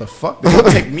 nigga, what the fuck? They gonna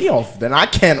take me off. Then I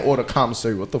can't order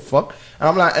commissary. What the fuck? And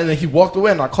I'm like, and then he walked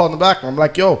away and I called him back. And I'm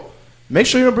like, yo, make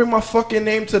sure you don't bring my fucking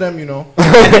name to them, you know.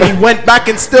 And then he went back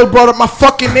and still brought up my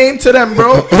fucking name to them,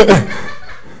 bro.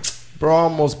 Bro, I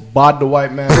almost bought the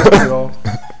white man, yo.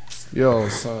 Yo,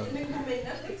 son.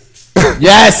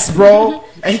 Yes, bro.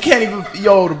 And he can't even,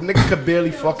 yo, the nigga could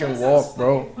barely fucking walk,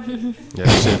 bro. Yeah,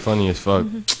 that shit funny as fuck.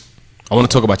 I want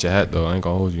to talk about your hat though. I ain't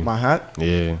gonna hold you. My hat?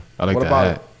 Yeah, I like What that about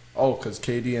hat. it? Oh, because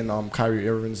KD and Kyrie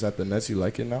Irving's at the Nets, you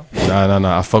like it now?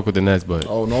 Nah. I fuck with the Nets, but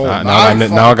Oh, no.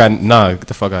 Get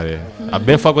the fuck out of here. I've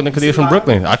been fuck with them because they're from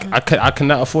Brooklyn. I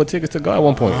cannot afford tickets to go at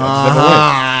one point. I just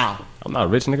never went. I'm not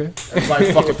rich, nigga.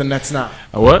 Everybody fuck with the Nets now.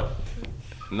 What?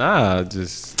 Nah,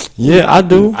 just Yeah, I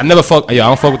do. I never fuck. Yeah, I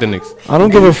don't fuck with the Knicks. I don't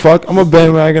give a fuck. I'm a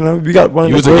bandwagoner. We got one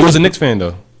You of was the a greatest. Knicks fan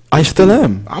though. I still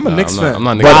am. I'm a Nah, Knicks fan. I'm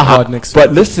not a But Knicks hard Knicks fan.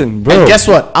 But listen, bro. And guess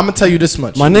what? I'm going to tell you this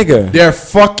much. My nigga. They're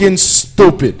fucking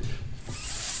stupid.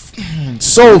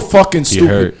 So fucking stupid.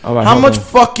 hurt. All right, How hold much on.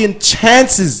 fucking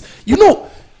chances? Do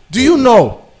you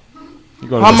know You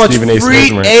going how to much Stephen A. free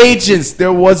Smith, man. agents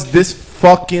there was this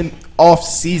fucking off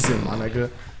season, my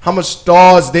nigga? How much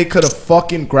stars they could have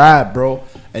fucking grabbed, bro?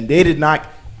 And they did not.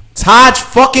 Taj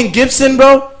fucking Gibson,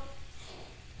 bro?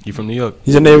 You from New York?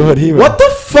 He's a neighborhood hero. What the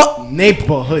fuck?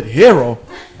 Neighborhood hero?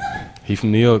 He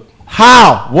from New York.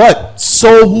 How? What?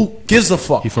 So who gives a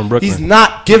fuck? He from Brooklyn. He's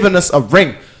not giving us a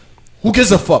ring. Who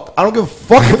gives a fuck? I don't give a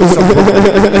fuck if it's a ring.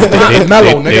 It's not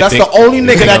Melo, nigga. That's the only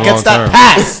nigga think that gets long that term.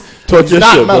 pass. Talk He's your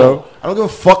not shit, Melo. bro. I don't give a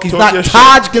fuck. He's Talk not. your shit.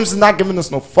 Taj Gibson's not giving us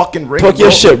no fucking ring. Talk your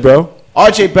bro. shit, bro.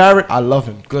 R.J. Barrett, I love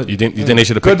him. Good. You think they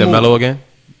should have Good picked move. Melo again?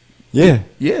 Yeah.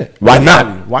 Yeah. Why not?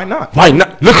 Definitely. Why not? Why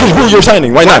not? Look who you're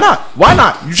signing. Why Why not? not? Why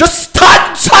not? You just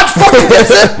start fucking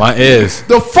this. My ears.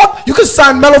 The fuck? You could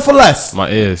sign Melo for less. My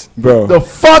ears. Bro. The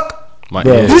fuck? My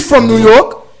Bro. He's ears. from New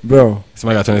York. Bro.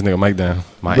 Somebody got to turn this nigga mic down.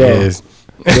 My Bro. ears.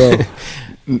 Bro.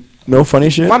 No funny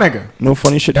shit. My nigga. No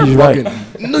funny shit. You're He's right.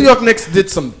 fucking- New York Knicks did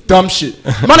some dumb shit.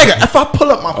 My nigga, if I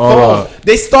pull up my phone,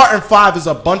 they starting five is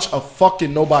a bunch of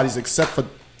fucking nobodies except for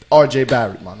R.J.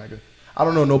 Barrett, my nigga. I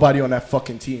don't know nobody on that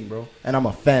fucking team, bro. And I'm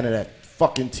a fan of that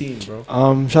fucking team, bro.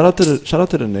 Shout out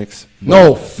to the Knicks.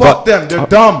 No, fuck them. They're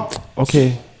dumb.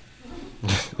 Okay.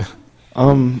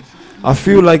 I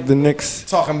feel like the Knicks.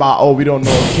 Talking about, oh, we don't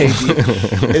know if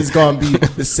KD is gonna be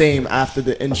the same after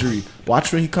the injury.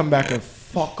 Watch when he come back and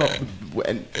fuck up.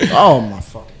 Oh my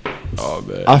fucking. Oh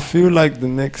man. I feel like the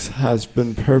Knicks has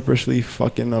been purposely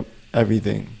fucking up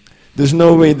everything. There's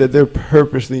no way that they're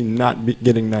purposely not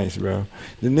getting nice, bro.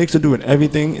 The Knicks are doing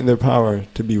everything in their power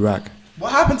to be whack.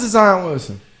 What happened to Zion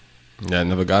Wilson? Yeah, I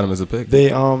never got him as a pick.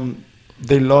 They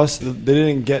lost. They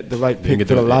didn't get the right pick get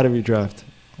for the the right- lottery draft.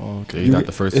 Oh, Yeah, he's not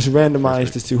the first- It's randomized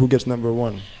first to see who gets number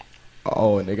one.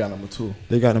 Oh, and they got number 2.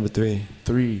 They got number 3.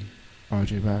 3,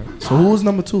 R.J. Barrett. So who was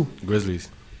number 2? Grizzlies.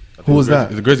 Who was that?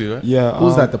 It's the Grizzlies, right? Yeah.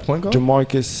 Who's that? The point guard?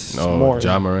 Jamarcus. No, Morant.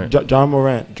 Ja Morant. Ja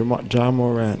Morant. Ja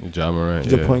Morant. Ja Morant.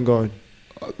 He's Yeah. a point guard.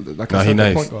 Like Nah, I he said, the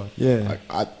nice. point guard. Yeah.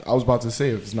 I was about to say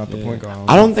if it's not the Yeah. point guard.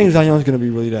 I don't think Zion's gonna be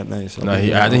really that nice. Nah, I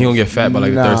think he gonna get fat by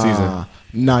like the third season.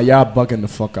 Nah, y'all bugging the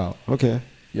fuck out. Okay.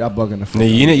 Y'all bugging the fuck Nah,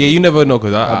 out. you never know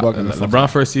because I'm bugging the fuck LeBron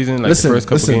first season, like listen, the first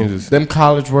couple games is them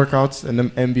college workouts and them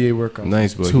NBA workouts.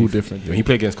 nice, but two different When things. he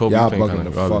played against Kobe, Y'all he played bugging kind the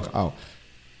of garbage. fuck out.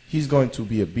 He's going to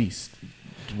be a beast.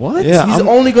 What? Yeah, He's I'm-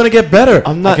 only gonna get better.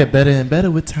 I'm not- I get better and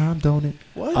better with time, don't it?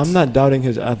 What? I'm not doubting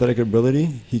his athletic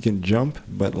ability. He can jump,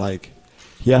 but like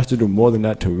he has to do more than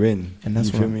that to win. And that's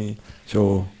you feel what- me?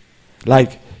 So,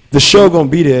 like the show gonna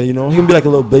be there. You know, he gonna be like a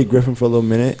little Blake Griffin for a little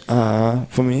minute.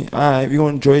 For me, alright, we gonna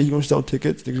enjoy it. You gonna sell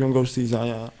tickets. Niggas gonna go see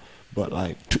Zion. But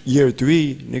like year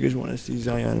 3, niggas want to see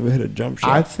Zion hit a jump shot.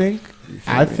 I think.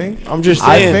 I'm just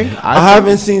I saying. think- I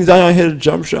haven't seen Zion hit a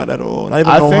jump shot at all. Not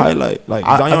even I no think- highlight. Like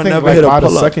I Zion think never like hit a by the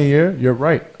pull up. second year, you're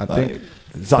right. I Like, think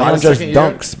Zion the just second year-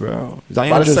 dunks, bro. Zion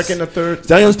by the just, second or third,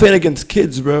 Zion's playing against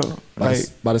kids, bro. Like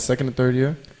by the second or third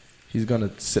year, he's gonna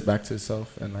sit back to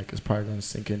himself and like it's probably gonna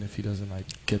sink in if he doesn't like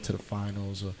get to the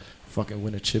finals or fucking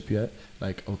win a chip yet.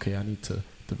 Like, okay, I need to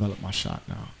develop my shot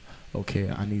now. Okay,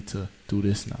 I need to do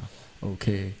this now.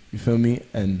 Okay, you feel me?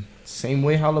 And same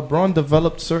way how LeBron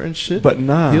developed certain shit, But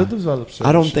nah, he'll develop certain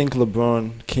I don't shit. think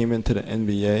LeBron came into the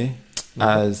NBA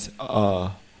as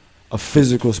a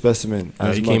physical specimen. Yeah,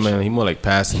 As he much. came in, he more like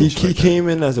passing. He, and shit he like that. came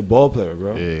in as a ball player,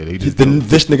 bro. Yeah, he He- just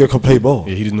this nigga could play ball.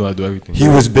 Yeah, he just knew how to do everything. He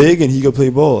was big and he could play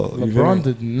ball. You feel LeBron me?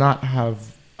 did not have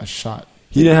a shot,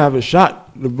 He didn't have a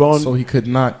shot. LeBron. so he could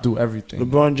not do everything.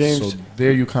 LeBron James- So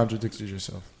there you contradicted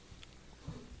yourself.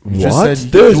 what? You just said he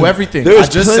There's- do everything. there's I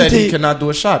just said plenty- he cannot do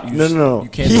a shot. You No, no, You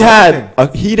can't he do had.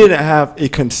 everything. He didn't have a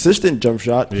consistent jump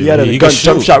shot. He Yeah, had a he gun could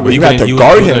jump shoot, shot but where he you had couldn't- to he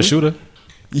guard wasn't a him. shooter.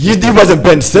 He wasn't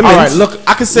Ben Simmons. All right, look,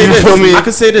 I can say You this. feel me? I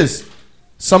can say this.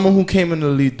 Someone who came in the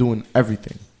league doing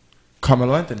everything.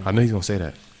 Carmelo Anthony. I know he's gonna say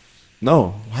that.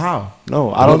 No, How?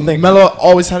 no, I don't think. Melo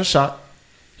always had a shot.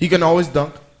 He can always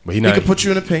dunk. But He could put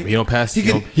you in the paint. He don't pass. He,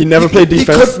 can, He never played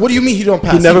defense. What do you mean he don't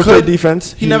pass? He never could. played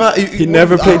defense. He never- He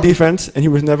never I played don't- defense, and he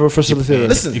was never a facilitator.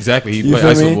 Listen, Exactly. He You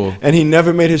played feel iso me? ball. And he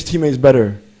never made his teammates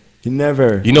better. He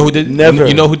never. You know who did? Never.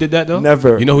 You know who did that though?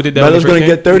 Never. You know who did that? Melo's when gonna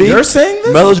he first get 30. You're saying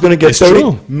this? Melo's gonna get It's 30.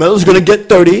 true. Melo's gonna get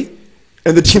 30,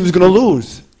 and the team's gonna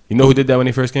lose. came? You know who did that when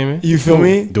he first came in? You feel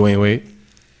me? Dwayne Wade.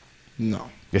 No.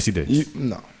 Yes, he did. You-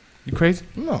 No. You crazy?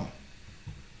 No.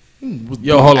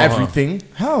 Yo, hold on. Everything.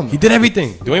 Hell no. He did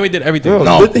everything. Dwayne Wade did everything. Bro,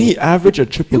 No. didn't he average a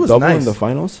triple was double in nice. the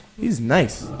finals? He's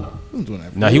nice. He wasn't doing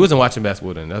everything. Nah, he wasn't watching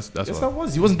basketball then. That's Yes, why. I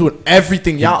was. He wasn't doing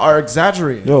everything. Y'all are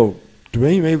exaggerating. Yo,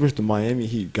 Dwayne Wade was the Miami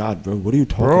Heat god, bro. What are you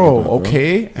talking Bro, about? bro?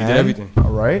 okay. He did everything. All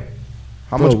right.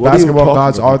 How Bro, much what are you basketball talking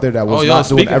gods about? are there that was Oh, yo, not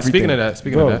doing speaking, everything? speaking of that,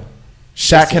 speaking Bro. of that,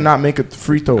 Shaq cannot make a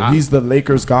free throw. He's the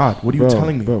Lakers god. What are you Bro,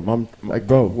 telling me? Bro, Like,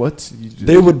 bro, what?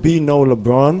 there would be no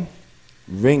LeBron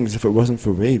rings if it wasn't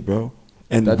for Wade, bro.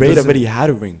 And That Wade doesn't- already had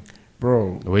a ring.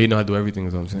 Bro, Wade know how to do everything.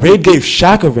 Is what I'm saying. Wade gave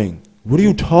Shaq a ring. What are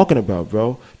you talking about,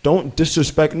 bro? Don't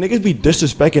disrespect niggas. Be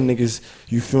disrespecting niggas.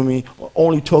 You feel me?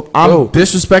 Only talk. I'm Bro,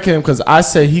 disrespecting him because I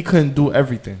said he couldn't do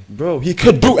everything. bro, he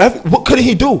could do. What could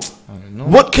he do?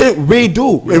 What could Wade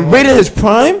do? And Wade in his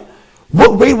prime,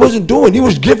 what Wade wasn't doing? He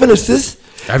was giving assists.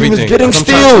 He Everything. was getting That's what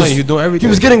I'm trying to tell steals. you. He was doing everything. He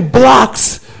was getting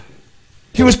blocks.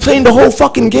 He was playing the whole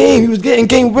fucking game. He was getting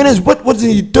game winners. What was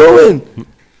he doing?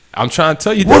 I'm trying to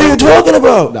tell you. What are you talking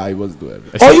about? Nah, he wasn't doing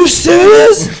everything. Are you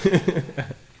serious?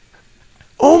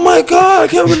 Oh my god, I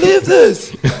can't believe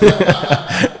this.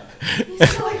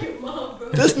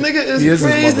 This nigga He is is his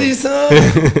crazy, son.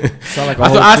 Sound like a That's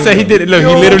whole what I team said. He member. did it. Look,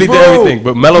 Yo, he literally bro. did everything.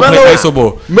 But Melo played ISO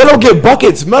ball. Melo get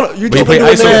buckets. Melo, you But he talking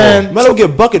played to ISO a man. ball. Melo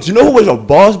get buckets. You know who was a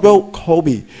boss, bro?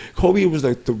 Kobe. Kobe was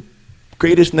like the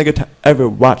greatest nigga to ever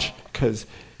watch because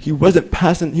he wasn't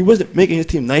passing. He wasn't making his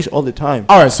team nice all the time.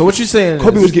 All right, so what you saying?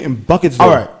 Kobe is, was getting buckets. all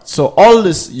Though. right. So all of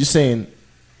this, you're saying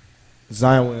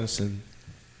Zion Williamson.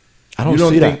 I don't You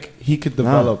don't see think that. he could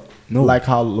develop No. like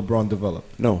how LeBron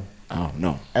developed, No, I don't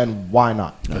know. and why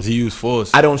not? Because he used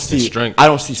force. I don't and see strength. I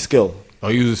don't see skill.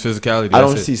 Or he uses physicality. I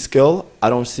don't that's it. see skill. I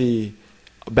don't see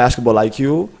basketball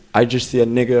IQ. I just see a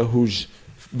nigga who's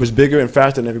was bigger and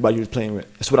faster than everybody he was playing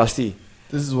with. That's what I see.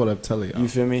 This is what I'm telling you. You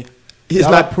feel me? It's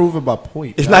Y'all not. proven by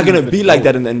point. It's Y'all not gonna even be like know.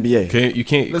 that in the NBA. You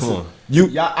can't. Listen, Come on. You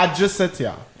yeah, I just said to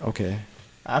y'all. okay?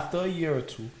 After a year or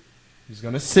two, he's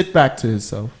gonna sit back to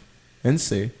himself and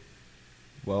say,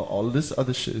 "Well, all this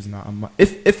other shit is not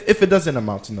if it doesn't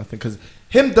amount to nothing." Because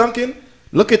him dunking,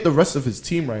 look at the rest of his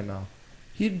team right now.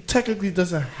 He technically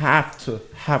doesn't have to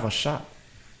have a shot.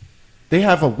 They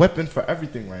have a weapon for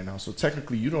everything right now. So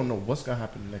technically, you don't know what's gonna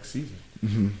happen next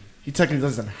season. He technically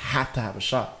doesn't have to have a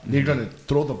shot. They're gonna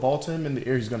throw the ball to him in the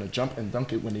air. He's gonna jump and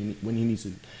dunk it when he needs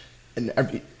it. And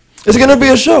every It's gonna be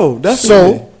a show.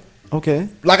 Definitely. So- okay.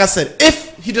 like I said,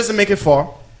 if he doesn't make it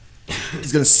far,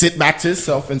 he's gonna sit back to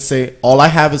himself and say, "All I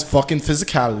have is fucking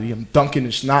physicality. I'm dunking.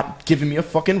 It's not giving me a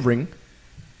fucking ring."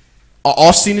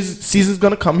 All season's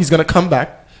gonna come. He's gonna come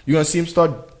back. You're gonna see him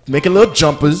start making little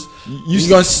jumpers. You're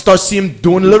gonna start seeing him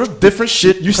doing a little different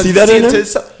shit. You 'cause see he's that in seeing him? to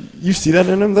himself. You see that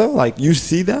in him though? Like you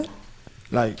see that?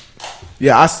 Like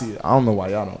Yeah, I see it. I don't know why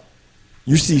y'all don't.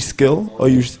 you see skill or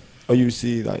you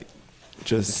see like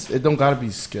just It don't gotta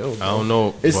be skill. I don't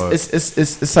know. It's but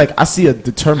it's like I see a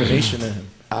determination in him.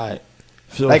 I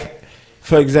so Like-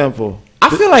 for example. I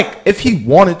feel like if he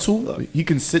wanted to, he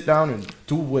can sit down and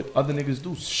do what other niggas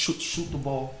do. Shoot the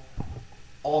ball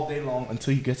all day long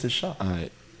until he gets his shot.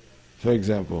 Alright. For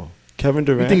example, Kevin You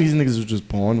Durant. think these niggas were just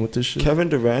born with this shit? Kevin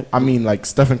Durant. I mean, like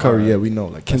Stephen Curry, yeah, we know.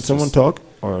 Like, Can that's someone just- talk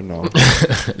or no?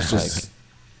 It's just- like,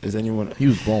 is anyone He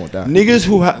was born with that. niggas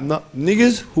who have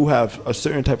niggas who have a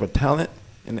certain type of talent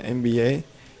in the NBA?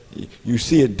 You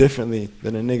see it differently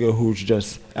than a nigga who's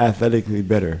just athletically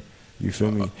better. You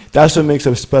feel me? That's what makes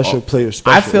a special player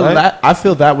special. I feel right? that. I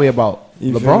feel that way about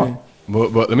You feel LeBron. me?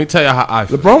 but let me tell you how I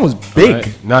feel. LeBron was big,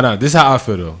 Alright? No, this is how I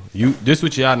feel though. This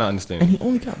what y'all not and understand. he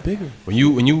only got bigger. When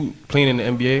you playing in the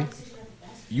NBA,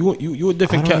 you a I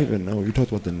different don't cat. even know. You talked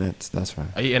about the Nets. That's right.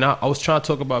 And I was trying to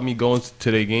talk about me going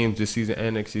to their games this season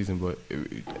and next season, but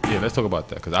yeah, let's talk about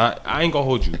that because I ain't gonna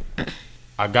hold you.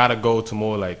 I gotta go to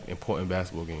more like important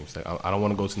basketball games. Like I don't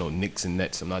want to go to no Knicks and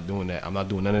Nets. I'm not doing that. I'm not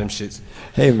doing none of them shits.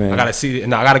 Hey man. I gotta see it,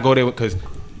 and I gotta go there because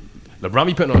LeBron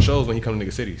be putting on shows when he come to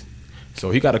nigga cities. So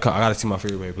he gotta come. I gotta see my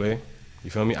favorite way play. You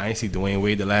feel me? I ain't see Dwayne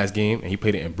Wade the last game, and he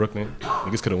played it in Brooklyn.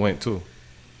 Niggas could have went too.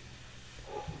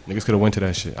 Niggas could have went to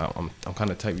that shit. I'm kind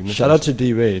of tight. We missed Shout that out to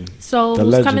D Wade. So The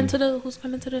who's legend.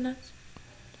 coming to the Nets?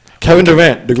 Kevin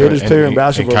Durant, the greatest And- player in and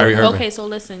basketball. Kyrie Irving. Okay, so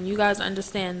listen, you guys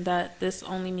understand that this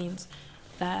only means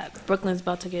that Brooklyn's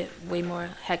about to get way more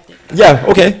hectic. Yeah.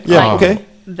 Okay. Yeah. Like, okay.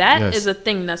 That Yes. is a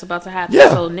thing that's about to happen. Yeah.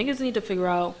 So niggas need to figure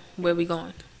out where we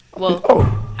going. Well,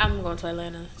 Oh. I'm going to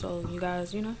Atlanta, so you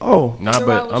guys, you know. Oh. Nah,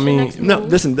 figure out but what's I your mean, next No, move.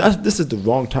 listen. This is the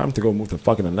wrong time to go move to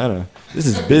fucking Atlanta. This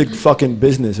is big fucking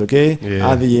business. Okay.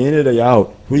 Yeah. At the end of the day,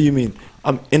 out. What do you mean?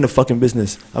 I'm in the fucking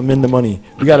business. I'm in the money.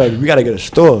 We gotta get a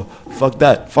store. Fuck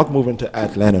that. Fuck moving to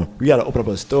Atlanta. We gotta open up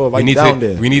a store right need to- down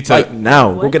there. we need to- right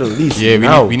now. Go What? get a lease. yeah,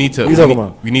 now. we need to. What you talking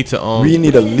about? We need to. We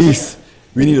need a lease.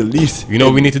 We need a lease. You know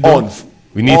what we need to do? On-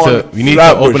 We need to. on We need to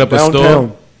Flatbush, open up a downtown,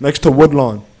 store. next to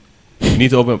Woodlawn. We need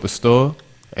to open up a store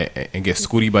and get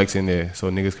scooty bikes in there so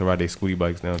niggas can ride their scooty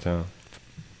bikes downtown.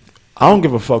 I don't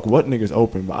give a fuck what niggas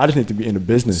open, but I just need to be in the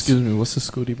business. Excuse me, what's the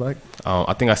scooty bike?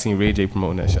 I think I seen Ray J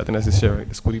promoting that shit. I think that's his shit, right?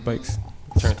 The scooty bikes.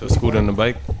 Turn to a scooter and a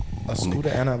bike. A scooter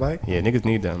and a bike? Yeah, niggas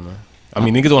need that, man. I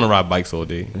mean, niggas want to ride bikes all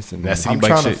day. Listen, That man. city I'm bike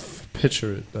trying shit. to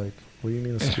picture it. Like, what do you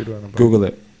mean a scooter and a bike? Google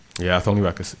it. Yeah, that's the only way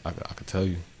I could tell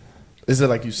you. Is it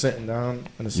like you sitting down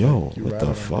and it's Yo, like you what riding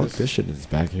the like fuck? this? This shit is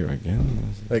back here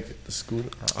again. Like the scooter.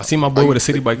 I seen my boy with a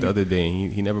city bike the other day,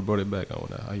 and he never brought it back. I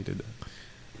wonder how he did that.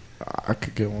 I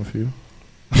could get one for you.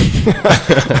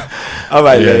 All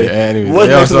right, Yeah, yeah. yeah, anyways. What's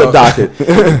Yeah, next on the so-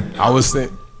 docket? I was saying.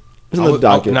 What's on the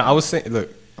docket? I was saying. Look,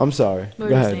 I'm sorry. What Go were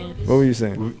you ahead. saying? What were you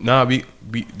saying? nah, what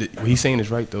he's saying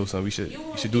is right though. So we should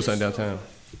do something downtown.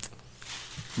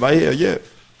 Right here, yeah.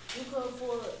 You could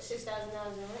afford $6,000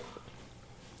 in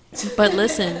rent. But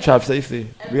listen, Chop safely.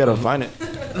 We gotta find it.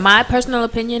 my personal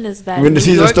opinion is that When the New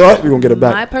season York- start, we gonna get it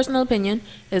back. My personal opinion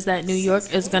is that New York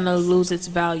is gonna lose its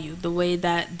value the way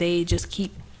that they just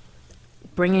keep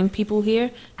bringing people here.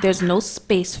 There's no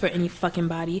space for any fucking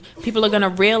body. People are gonna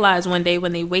realize one day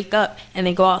when they wake up and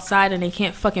they go outside and they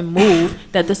can't fucking move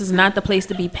that this is not the place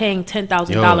to be paying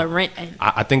 $10,000 rent. And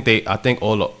I think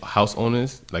all the house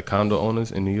owners, like condo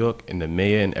owners in New York, and the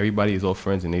mayor and everybody is all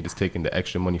friends, and they just taking the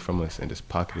extra money from us and just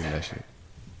pocketing that shit.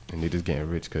 And they just getting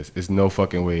rich because there's no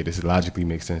fucking way this logically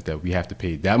makes sense that we have to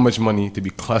pay that much money to be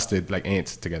clustered like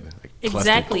ants together. Like clustered.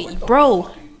 exactly, bro.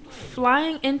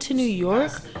 Flying into New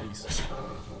York,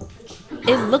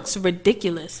 it looks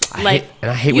ridiculous. I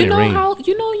hate you when it know rains.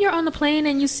 how you're on the plane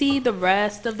and you see the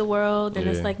rest of the world and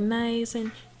it's Yeah. like nice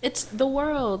and it's the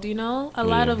world, you know, a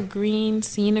lot Yeah. of green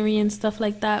scenery and stuff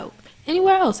like that.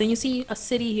 Anywhere else, and you see a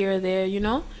city here or there, you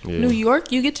know. Yeah. New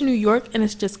York, you get to New York and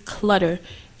it's just clutter.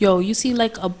 Yo, you see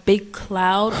like a big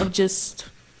cloud of just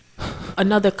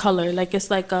another color, like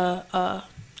it's like a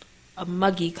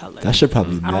muggy color. That should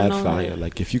probably be I don't mad know, fire. like-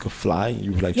 Like if you could fly,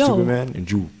 you were like Yo. Superman, and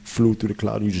you flew through the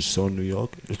cloud, and you just saw New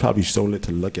York. It's probably so lit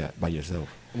to look at by yourself.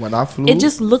 When I flew, It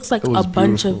just looks like it a was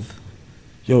bunch beautiful. of,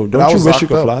 Yo, I don't you was wish you locked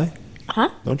could up. fly? huh?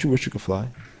 Don't you wish you could fly?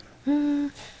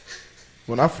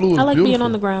 When I flew, it was I like being beautiful.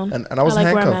 on the ground. and I was like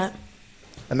handcuffed. where I'm at.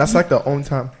 And that's like the only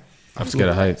time. I'm scared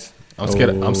of heights. I'm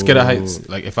scared of heights.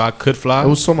 Like if I could fly, It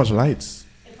was so much lights.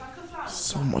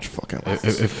 So much fucking lights.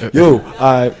 if Yo,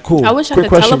 cool. I wish I Quick could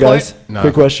question, teleport. guys. Nah,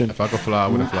 Quick question. If I could fly, I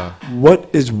wouldn't fly. What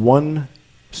is one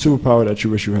superpower that you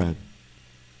wish you had?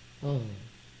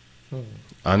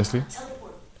 Honestly,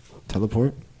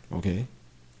 Teleport. Okay.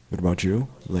 What about you,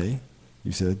 Lay?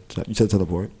 You said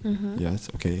teleport. Mm-hmm. Yes.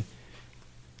 Okay.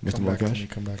 Mr. Come back to Markash, me,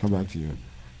 come back come to back to you.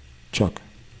 Chuck.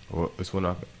 well, it's when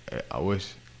I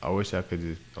wish I could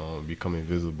just become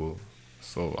invisible,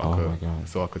 so Oh my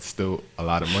God. I could steal a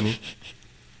lot of money.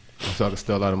 So I could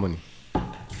steal a lot of money.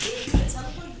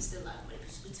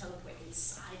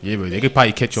 Yeah, but they could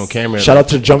probably catch you on camera. Shout out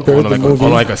to Jumper, on the like, movie.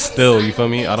 on like a still. You feel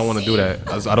me? I don't want to do that.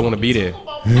 I don't want to be there.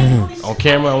 On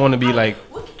camera, I want to be like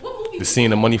the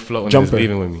seeing the money flow and just Jumper.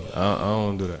 leaving with me. I don't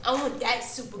want to do that. I want that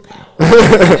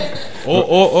superpower.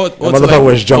 Or That motherfucker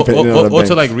was jumping in on the or to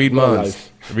bank. like read Real minds.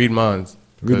 life. Read minds.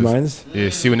 Read 'Cause, minds? Yeah,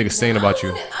 see what niggas saying about you.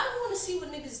 I don't want to see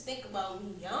what niggas think about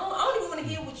me. I don't even want to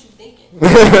hear what you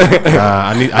thinking. Nah,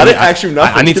 I need. I didn't ask you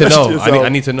nothing. I need to That's know. yourself. I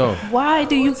need to know. Why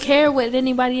do you care what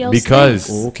anybody else Because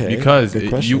thinks? Okay, because good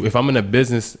question. if I'm in a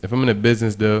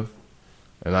business deal,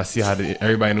 and I see how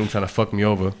everybody knew trying to fuck me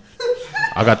over,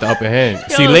 I got the upper hand.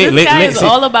 Yo, see, this guy is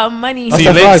all about money. see,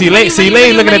 That's a fact.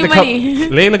 Lay looking at the money.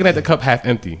 cup. Lay looking at the cup half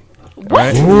empty.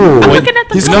 What? Ooh. I'm looking at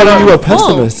the He's cup calling you a half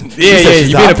full. pessimist. She Yeah, said yeah, she's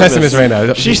you an being a optimist. pessimist right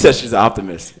now. She said she's an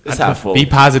optimist. It's half full. Be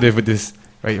positive with this.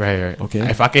 Right. Okay.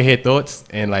 If I could hear thoughts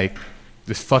and like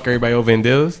just fuck everybody over in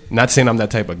deals, not saying I'm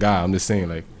that type of guy. I'm just saying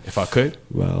like if I could,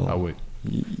 Well, I would.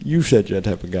 You said you're that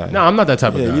type of guy. No, I'm not that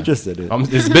type of Yeah, guy. you just said it.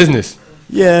 It's business,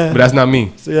 Yeah. but that's not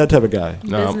me. So you're that type of guy.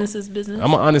 No, Business is business.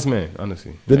 I'm an honest man,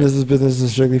 honestly. Business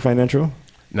is strictly financial.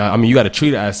 Now, I mean, you got to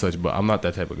treat it as such, but I'm not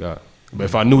that type of guy. But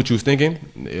if I knew what you was thinking,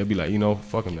 it'd be like,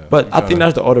 fuck him now. But You I feel think me?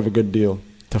 that's the art of a good deal.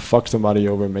 To fuck somebody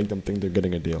over and make them think they're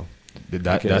getting a deal.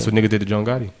 Okay. That's what niggas did to John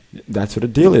Gotti. That's what a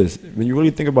deal is. When you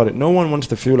really think about it, no one wants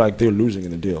to feel like they're losing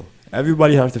in the deal.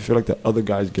 Everybody has to feel like the other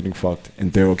guy's getting fucked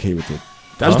and they're okay with it.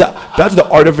 That's the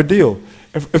art of a deal.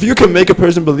 If you can make a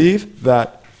person believe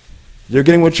that you're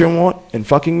getting what you want and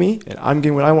fucking me, and I'm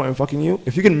getting what I want and fucking you,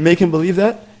 if you can make him believe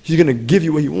that, he's gonna give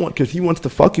you what you want because he wants to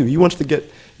fuck you. He wants to get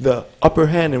the upper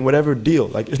hand in whatever deal.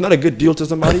 Like it's not a good deal to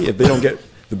somebody if they don't get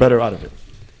the better out of it.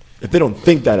 If they don't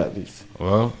think that at least.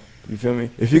 Well, You feel me?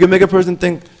 If you can make a person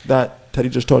think that Teddy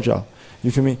just told y'all,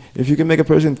 you feel me? If you can make a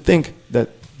person think that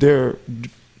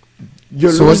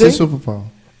you're So what's losing, your superpower?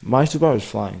 my superpower is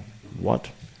flying. What,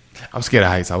 I'm scared of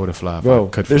heights. I wouldn't fly. If bro? I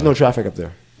could There's fly. no traffic up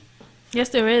there. Yes,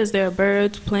 there is. There are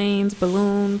birds, planes,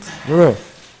 balloons. Bro,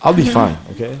 I'll be fine.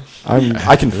 Okay,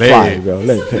 I can Lay. fly, bro.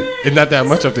 Lay, hey. It's not that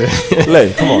much up there.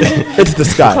 Lay, come on. It's the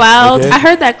sky. Clouds. okay? I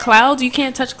heard that clouds, you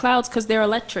can't touch clouds because they're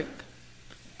electric.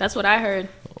 That's what I heard.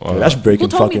 Bro, that's Who breaking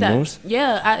told me fucking that? news.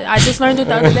 Yeah, I just learned it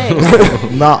the other day.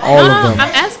 Not all No, of them.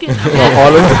 I'm asking. All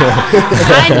of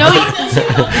I know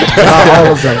you. Not all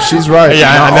of them. She's right. Yeah,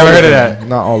 I Not never all heard of them. that.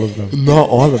 Not all of them. not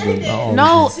all of them.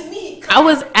 No, I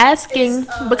was asking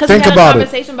because Think we had about a it.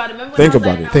 conversation about it. Remember when Think I was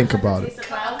about like, it. Think about it.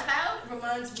 Cloud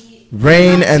reminds me.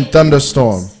 Rain and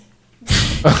thunderstorm.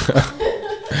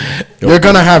 You're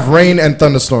gonna have rain and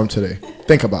thunderstorm today.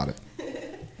 Think about it.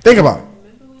 Think about it.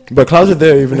 But clouds are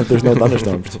there even if there's no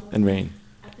thunderstorms and rain.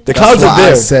 The That's clouds why are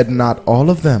there. I said not all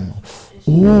of them.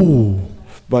 Ooh.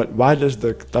 But why does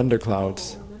the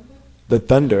thunderclouds, the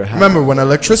thunder happen? Remember, when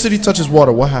electricity touches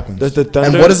water, what happens? Does the And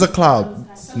thunder- what is a cloud?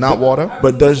 Not water,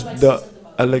 But does the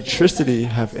electricity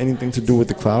have anything to do with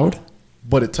the cloud?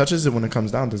 but it touches it when it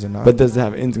comes down, does it not? But does it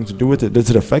have anything to do with it? Does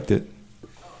it affect it?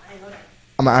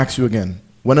 I'm gonna ask you again.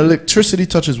 When electricity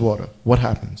touches water, what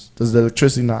happens? Does the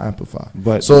electricity not amplify?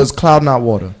 But- so is cloud not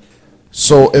water?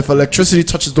 So if electricity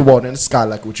touches the water in the sky,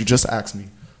 like what you just asked me,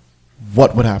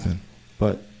 what would happen?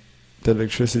 But the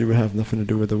electricity would have nothing to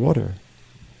do with the water.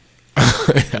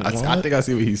 I think I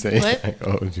see what he's saying. What? Like,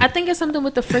 oh, gee. I think it's something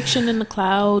with the friction in the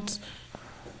clouds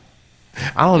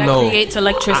I don't that know. creates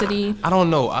electricity. I don't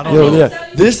know. I don't Yo, know. yeah,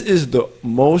 this is the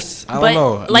most I don't But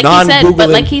know.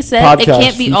 non-Googling like he said, it podcast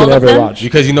can't be you all can of ever them. watch.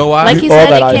 Because you know why? Like he all said,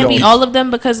 that it I can't be know. all of them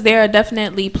because there are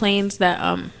definitely planes that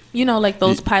like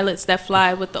those pilots that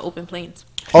fly with the open planes.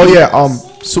 Oh yeah,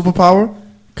 superpower.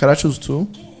 Could I choose two?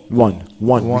 One. You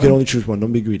One. can only choose one.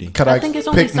 Don't be greedy. Could I, think it's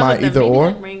only pick some my of them, either maybe or?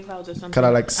 like rain clouds or something. Could I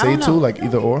like I say don't two, know. like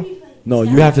either or? No,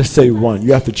 you have to say one.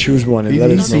 You have to choose one and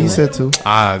let us know. He said two.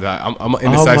 I'm an Oh my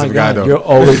indecisive guy God, though. you're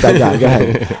always that guy. Go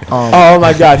ahead. Oh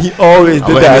my God, he always I'm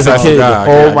did an that as a indecisive kid. guy.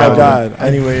 Oh I my got it. God. I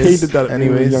Anyways, hated that when we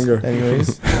were younger.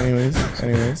 anyways.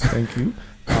 Thank you.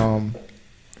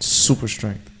 Super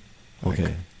strength.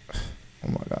 Okay. Oh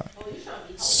my God.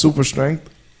 Super strength,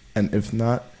 and if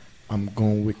not, I'm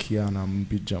going with Kiana. I'm gonna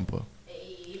be jumper.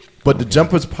 But the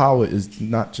jumper's power is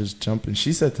not just jumping.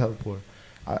 She said teleport.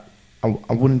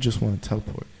 I wouldn't just want to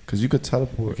teleport because you could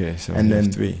teleport. Okay, so and there's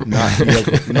then three. not be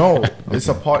able- no, it's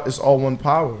a part. It's all one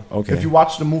power. Okay. If you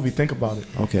watch the movie, think about it.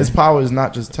 Okay. His power is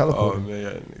not just Oh teleporting.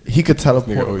 man, He could Nigga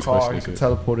teleport a always car. question He could shit.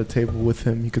 teleport a table with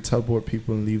him. He could teleport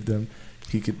people and leave them.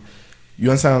 He could. You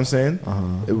understand what I'm saying?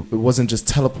 Uh-huh. It wasn't just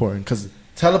teleporting because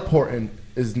teleporting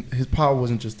is his power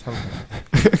wasn't just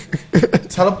teleporting.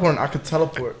 Teleporting, I could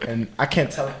teleport and I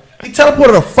can't tele. He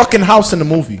teleported a fucking house in the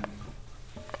movie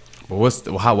but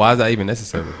why is that even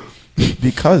necessary?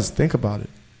 because think about it.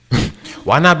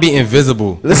 Why not be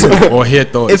invisible? Listen, or hear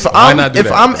thoughts? If Why I'm not do if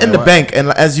that? I'm in the Why- bank and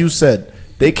as you said,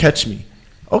 they catch me.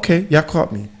 Okay, y'all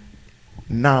caught me.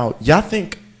 Now y'all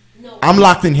think I'm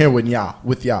locked in here with y'all,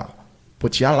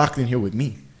 but y'all locked in here with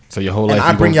me, so your whole and life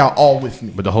I you bring gonna- y'all all with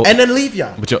me, But the whole- and then leave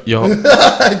y'all. But your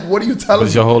What are you telling but me?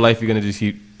 is your whole life you're gonna just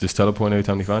keep just teleporting every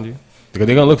time they find you? Because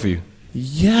they're gonna look for you.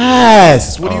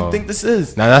 Yes. What do you Oh. think this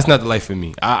is? Now that's not the life for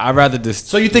me. I'd rather just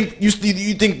So you think you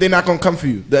think they're not gonna come for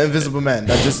you? The invisible man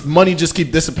that just money just keep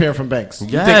disappearing from banks. You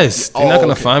think- yes, they're not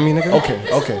gonna okay. find me, nigga.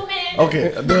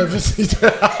 Okay. The invisible.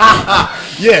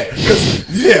 Yeah.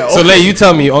 So okay. Lay, you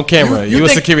tell me on camera, you a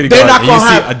think security they're guard, not and you gonna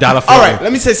see have- a dollar All floating. right,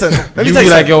 let me say something. Let me You tell be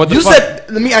you like, something. yo, what the you fuck? said.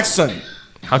 Let me ask you something.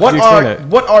 How can you explain that?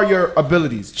 What are your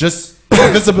abilities? Just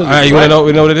invisibility. All right, you right?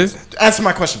 wanna know what it is? Answer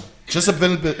my question. Just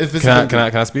invisibility.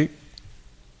 Can I speak?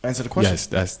 Answer the question.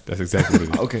 Yes, that's exactly what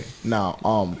it is. Okay. Now,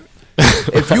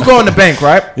 if you go in the bank,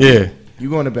 right? Yeah. You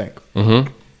go in the bank. Mm-hmm.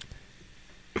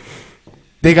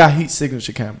 They got heat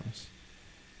signature cameras.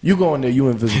 You go in there, you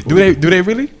invisible. Do they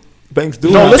really? Banks do.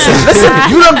 No, have- listen.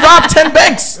 You done robbed 10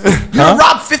 banks. You done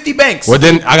robbed 50 banks. Well,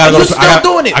 then I gotta And go. you To, still I gotta,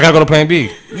 doing it. I gotta go to Plan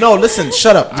B. No, listen.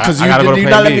 Shut up. Because I you gotta go to did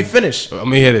Plan not let B. me finish. Let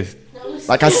me hear this.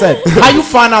 Like I said, how you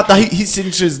find out that heat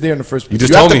signature is there in the first place? You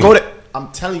just have told to me. go to.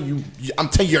 I'm telling you. I'm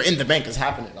telling you, you're in the bank. It's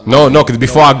happening. No, because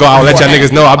before I go, I'll let y'all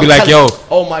niggas know. I'll be I'm like, yo, telling-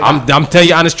 oh my God. I'm telling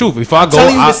you honest truth. Before I go,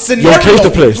 Telling you the I, scenario. case the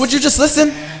place. Would you just listen?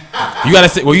 you gotta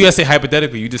say. Well, you gotta say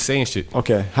hypothetically. You just saying shit.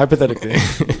 Okay, hypothetically.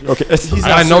 Okay, He's I not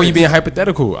gotta know you serious. being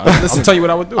hypothetical. I'm telling you what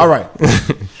I would do. All right.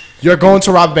 You're going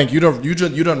to rob a bank. You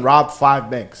done robbed 5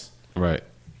 banks. Right.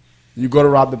 You go to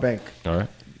rob the bank. All right.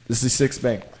 This is 6th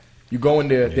bank. You go in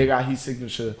there. They got heat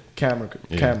signature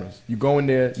cameras. You go in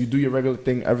there. You do your regular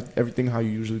thing. Everything how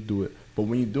you usually do it. But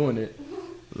when you're doing it,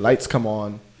 lights come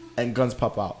on and guns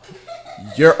pop out.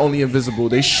 You're only invisible.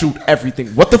 They shoot everything.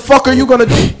 What the fuck are you gonna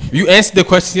do? You answered the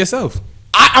question yourself.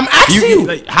 I'm asking You- you.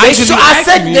 like, how They could shoot, you I ask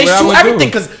said me they what I shoot would do? everything.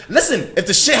 Because listen, if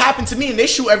the shit happened to me and they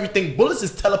shoot everything, bullets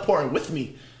is teleporting with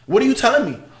me. What are you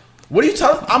telling me? What are you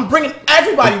telling? I'm bringing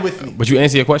everybody with me. But you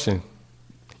answer your question.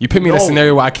 You put me in a No.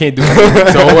 scenario where I can't do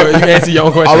anything. So you answer your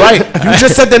own question. All right, you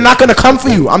just said they're not gonna come for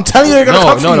you. I'm telling you they're gonna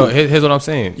come for No. you. Here's what I'm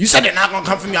saying. You said they're not gonna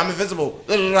come for me. I'm invisible.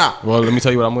 Blah, blah, blah. Well, let me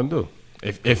tell you what I'm gonna do.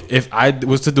 If I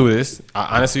was to do this,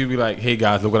 I honestly would be like, hey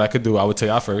guys, look what I could do. I would tell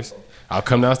y'all first. I'll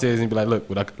come downstairs and be like, look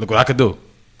what I could do.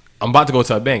 I'm about to go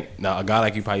to a bank. Now a guy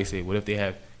like you probably say, what if they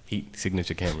have heat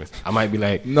signature cameras? I might be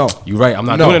like, No. you're right. I'm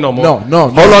not No, doing it no more. no.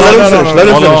 Hold on, let him finish. Let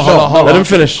him Hold on, finish. hold on, hold Let on. him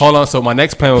finish. Hold on. So my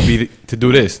next plan would be to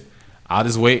do this. I'll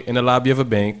just wait in the lobby of a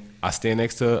bank. I stand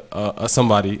next to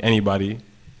anybody,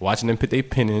 watching them put their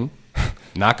pin in,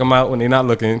 knock them out when they're not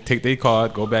looking, take their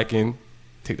card, go back in,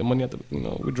 take the money out.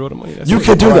 Withdraw the money. That's You it.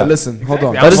 can do Alright, that. listen, hold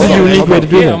on. That is a Hold on, unique hold way on. to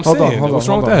do Yeah, that. I'm Hold on, saying, hold on, what's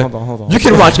wrong hold with on, that? hold on. You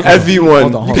can watch everyone.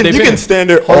 Hold on, hold you on. can stand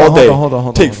there Hold on, all day. hold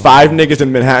on, Take hold on. 5 niggas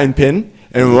in Manhattan Pin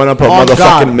and run up a On motherfucking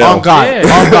God, mill. on God,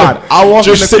 Yeah. on God. I'll walk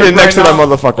in Just the sitting crib next right to that now.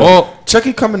 motherfucker. Oh,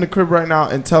 Chucky come in the crib right now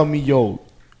and tell me, yo,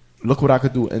 look what I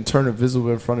could do, and turn invisible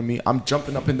in front of me. I'm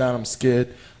jumping up and down. I'm scared.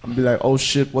 I'm be like, oh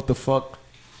shit, what the fuck?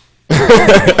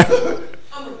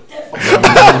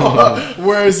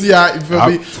 Where is he at? You feel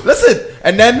me? Listen,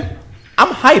 and then I'm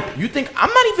hype. You think I'm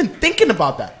not even thinking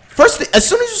about that? First, as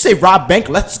soon as you say rob bank,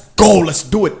 let's go, let's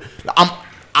do it.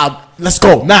 Let's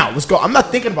go now. Let's go. I'm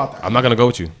not thinking about that. I'm not gonna go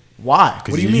with you. Why? What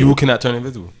Because do you you mean? cannot turn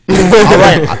invisible. All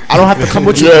right, I don't have to come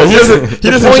with you. Yeah, he doesn't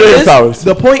The share his point powers. is,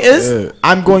 the point is,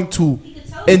 I'm going to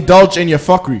indulge in your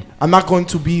fuckery. I'm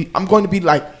going to be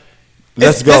like,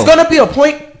 Let's there's go. gonna be a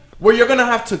point where you're gonna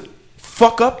have to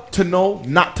fuck up to know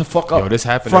not to fuck up. Yo, this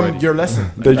happened from already. your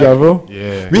lesson. Deja vu?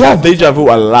 Yeah. We have deja vu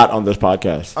a lot on this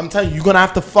podcast. I'm telling you, you're gonna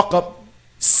have to fuck up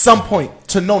some point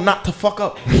to know not to fuck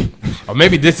up. Or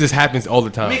maybe this just happens all the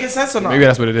time. Making sense or not? Maybe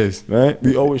that's what it is. Right?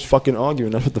 We always fucking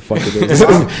arguing. That's what the fuck it is.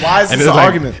 Why is And this it's an like,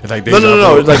 argument? It's like No.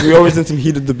 deja vu. It's like we always in some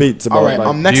heated debates about All right,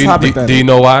 like, next do you, topic do, then. do you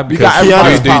know why? We got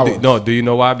everybody's powers. Do you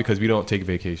know why? Because we don't take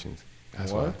vacations.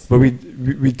 That's why. But we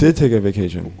did take a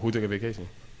vacation. Who took a vacation?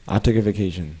 I took a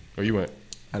vacation. Or you went?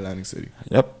 Atlantic City.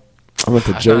 Yep. I went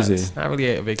to That's not- Jersey. it's not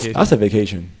really a vacation. That's a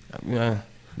vacation. Yeah.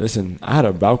 Listen, I had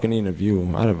a balcony and a view.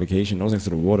 I had a vacation. I was next to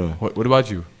the water. What about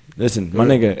you? Listen, my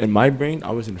nigga, in my brain,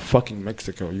 I was in fucking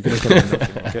Mexico. You couldn't tell me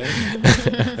nothing,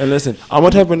 okay? And listen, I'm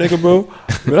a type of nigga, bro.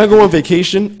 When I go on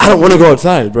vacation, I don't want to go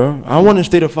outside, bro. I want to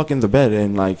stay the fuck in the bed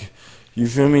and like, you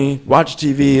feel me? Watch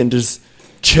TV and just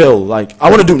chill. Like, I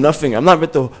want to do nothing. I'm not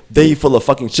with the day full of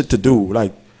fucking shit to do.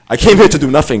 Like, I came here to do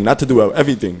nothing, not to do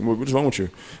everything. What's wrong with you?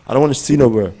 I don't want to see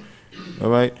nowhere. All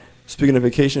right. Speaking of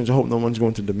vacations, I hope no one's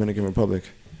going to Dominican Republic.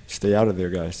 Stay out of there,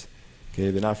 guys.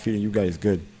 Okay, they're not feeding you guys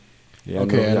good. Yeah, I know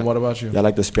Okay, and y'all- what about you? Y'all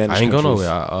like the Spanish. I ain't going countries.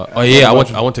 nowhere. Oh yeah,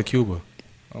 I went to Cuba.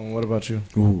 What about you?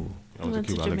 Ooh. I went Went to to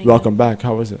Cuba. I like- Jamaica. Welcome back.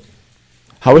 How was it?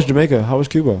 How was Jamaica? How was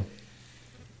Cuba?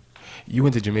 You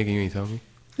went to Jamaica. You ain't tell me.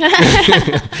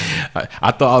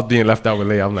 I thought I was being left out with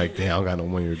Lay. I'm like, damn, I don't got no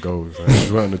money to go. So I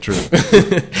just went on the trip.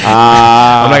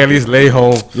 I'm like, at least lay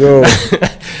home. Yo,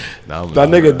 Nah, that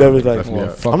nigga that was like, left me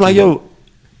out. fuck I'm like, you. yo,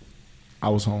 I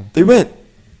was home. they went.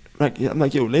 Like, yeah, I'm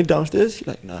like, yo, lay downstairs. She's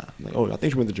like, nah. I'm like, oh, I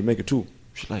think she went to Jamaica too.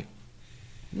 She's like,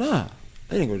 nah,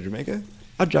 they didn't go to Jamaica.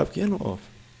 I dropped Keanu off.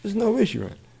 There's no way she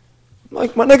went. I'm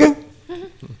like, my nigga,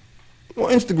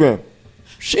 on Instagram.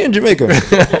 She in Jamaica. What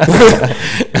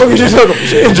is she talking about?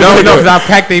 She in No, Jamaica. because I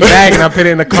packed their bag and I put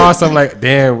it in the car. So I'm like,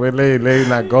 damn, we're Lay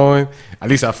not going. At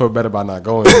least I feel better about not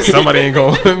going. Somebody ain't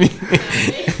going with me.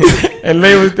 And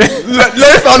Lay was there.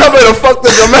 Lay found out where the fuck to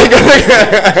Jamaica,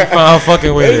 nigga. Found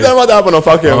fucking with Anytime it. I hop on a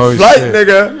fucking Oh, flight, shit.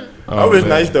 nigga. That was man.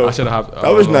 nice though. I should have. That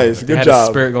was nice. They Good had job.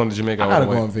 A spirit going to Jamaica. I gotta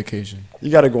went. go on vacation. You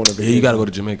gotta go on a Yeah, vacation. you gotta go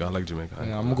to Jamaica. I like Jamaica.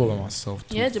 Yeah, I'm gonna go by myself.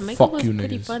 Too. Yeah, Jamaica Fuck was you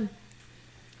pretty niggas. fun.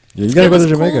 Yeah, you gotta It go was to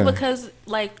Jamaica. cool because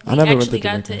like I we never went to actually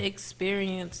got Jamaica. to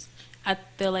experience. I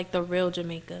feel like the real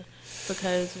Jamaica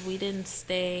because we didn't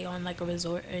stay on like a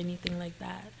resort or anything like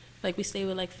that. Like we stayed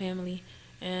with like family,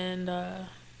 and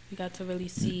we got to really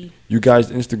see. You guys'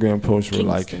 Instagram posts were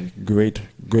Kingston. like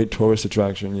great tourist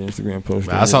attraction. Your Instagram posts.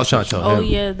 Man, that's what I was trying to tell Oh him.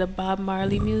 yeah, the Bob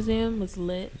Marley Museum was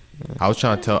lit. I was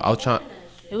trying to tell.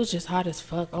 It was just hot as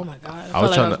fuck. Oh my god, I, was felt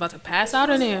like I trying was to- about to pass out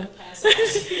in there.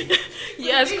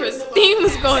 Yes, Christine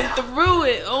was going through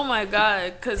it. Oh my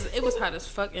god, because it was hot as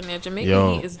fuck in there. Jamaican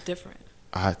Yo. heat is different.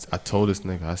 I told this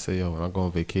nigga. I said, yo, when I go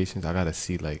on vacations, I gotta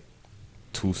see like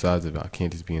two sides of it. I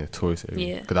can't just be in a tourist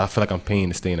area. Yeah. Because I feel like I'm paying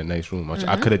to stay in a nice room.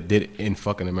 I could have did it in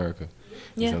fucking America.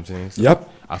 You Yeah. know what I'm saying? So Yep.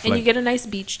 I feel And like, you get a nice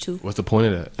beach too. what's the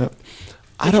point of that?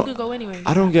 I But don't. you could go anywhere.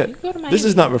 I don't You get. could go to This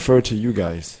is Miami. not referred to you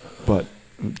guys, but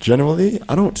generally,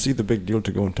 I don't see the big deal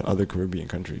to go into other Caribbean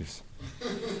countries.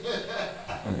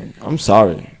 I'm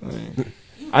sorry.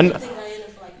 I kn- I think I ended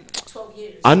for like 12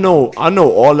 years. I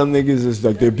know all them niggas is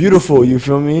like they're beautiful. You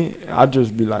feel me? I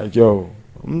just be like, yo,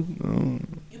 You been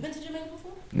to Jamaica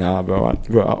before? nah, bro.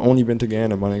 I only been to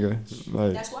Guyana, my nigga.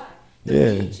 Like, That's why. The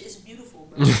Yeah. beach is beautiful,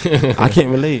 bro. I can't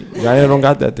relate. Guyana don't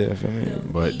got that there. Feel me?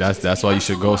 But that's why you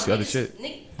should go see other shit.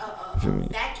 Feel me?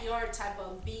 Backyard type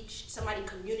of beach, somebody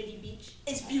community beach.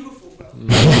 It's beautiful, bro.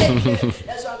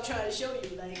 That's what I'm trying to show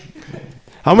you. Like,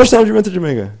 How much times you went to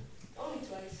Jamaica? only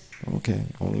twice. Okay,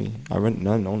 only I went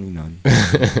none, only none.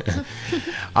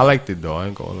 I liked it though. I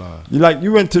ain't gonna lie.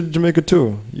 You went to Jamaica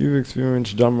too. You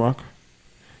experienced Dumb Rock.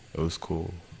 It was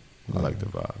cool. I liked the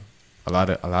vibe. A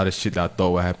lot of shit that I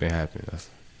thought would happen happened.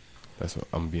 That's what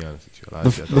I'm gonna be honest with you. A lot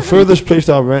of shit I The thought- furthest place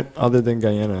I went other than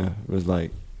Guyana was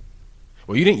like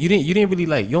Well, you didn't really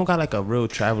like. You don't got like a real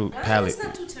travel palette. It's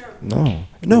not too terrible.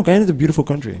 No, Guyana's a beautiful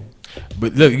country.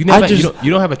 But look, you never, you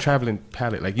don't have a traveling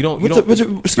palette. Like you don't.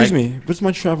 Excuse like, me. What's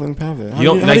my traveling palette? You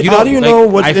don't. How do you know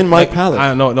what's in my palette? I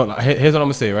don't know. No. Here's what I'm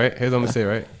gonna say.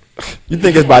 Right. You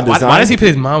think it's by design? Why does he put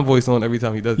his mom voice on every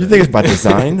time he does that? You think it's by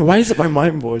design? Why is it my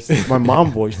mom voice? My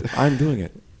mom voice. If I'm doing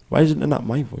it. Why is it not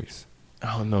my voice?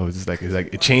 I don't know. It's just like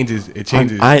it changes.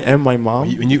 I am my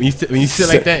mom. When you sit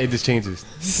like that, it just changes.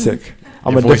 Sick.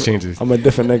 Your voice changes. I'm a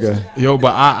different nigga. Yo,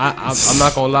 but I'm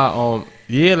not gonna lie.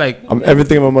 Yeah, like I'm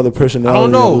everything in my mother personality. I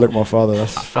don't know. Like my father.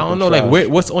 That's I don't know. trash. Like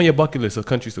what's on your bucket list of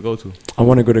countries to go to? I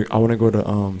want to go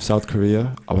to South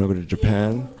Korea. I want to go to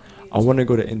Japan. I want to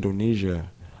go to Indonesia.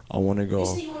 I want to You go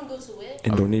said you want to go to where?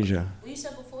 Indonesia, What you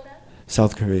said before that?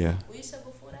 South Korea, What you said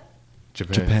before that?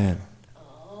 Japan.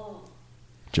 Oh.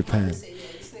 Japan. Say, yeah,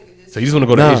 this nigga just So you just want to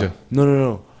go to Nah, Asia?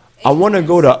 No. I want to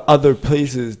go to other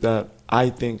places that I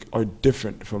think are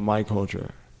different from my culture.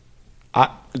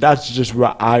 That's just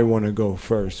where I want to go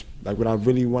first. Like when I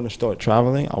really want to start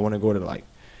traveling, I want to go to like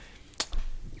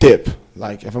dip.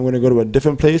 Like if I'm going to go to a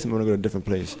different place, I'm going to go to a different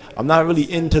place. I'm not really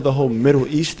into the whole Middle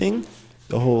East thing,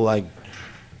 the whole like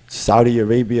Saudi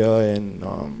Arabia and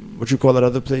what you call that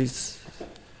other place?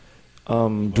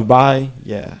 Dubai.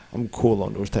 Yeah, I'm cool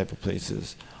on those type of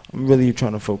places. I'm really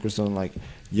trying to focus on like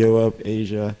Europe,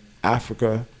 Asia,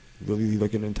 Africa. Really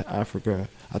looking into Africa.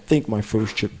 I think my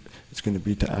first trip is going to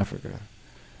be to Africa.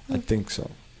 I think so.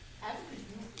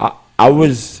 I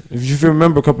was, if you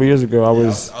remember a couple of years ago, I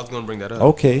was going to bring that up.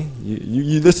 okay.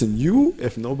 You listen. You,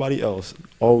 if nobody else,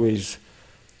 always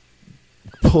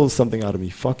pull something out of me.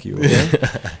 Fuck you. Okay?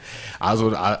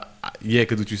 Yeah,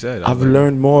 because what you said. I've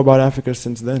learned more about Africa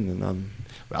since then, and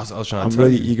I was trying I'm to tell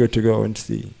really you. eager to go and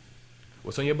see.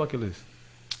 What's on your bucket list?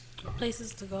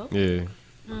 Places to go. Yeah.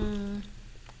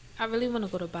 I really want to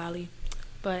go to Bali,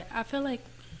 but I feel like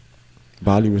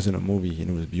Bali was in a movie and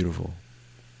it was beautiful.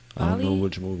 I don't know Bali?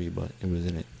 which movie, but it was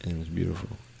in it and it was beautiful.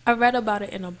 I read about it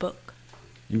in a book.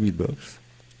 You read books?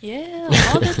 Yeah,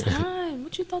 all the time.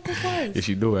 What you thought this was? Yes,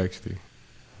 you do actually.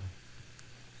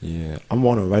 Yeah, I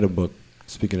want to write a book.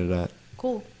 Speaking of that,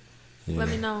 Cool. yeah. Let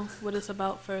me know what it's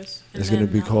about first. and It's gonna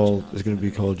then be I'll let you called. know. It's gonna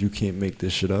be called. You can't make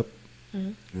this shit up.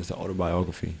 Mhm. And it's an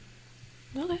autobiography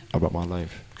Okay, about my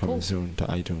life coming Cool. soon to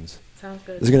iTunes. sounds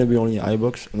good. It's gonna be only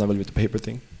iBooks. I'm not really with the paper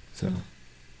thing. So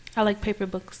I like paper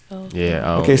books though.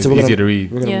 Yeah. okay, it's so we're easier gonna, to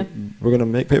read. We're gonna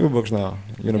make paper books now.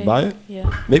 You gonna Okay, buy it? Yeah.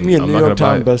 Make me a I'm New not York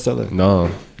gonna buy Times bestseller. No.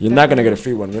 You're not gonna get a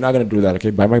free one. We're not gonna do that. Okay,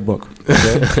 buy my book.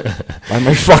 Okay, buy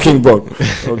my fucking book.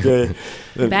 Okay.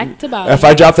 Back to Bali. If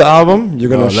I drop the album, you're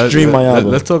gonna No, stream my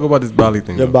album. Let's talk about this Bali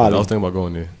thing. Yeah, though, 'cause Bali. I was thinking about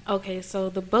going there. Okay, so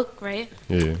the book, right?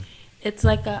 Yeah. It's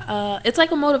like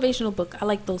a motivational book. I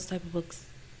like those type of books.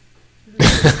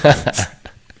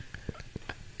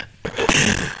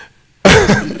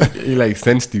 He like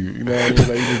sensed you. You know what I mean?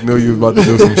 Like you just know you was about to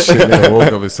do some shit and then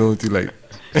woke up as soon as you like.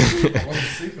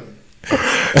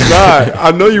 Nah,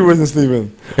 I know you wasn't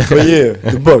sleeping. But yeah,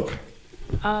 the book.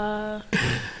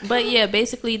 But yeah,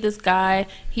 basically this guy,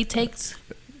 he takes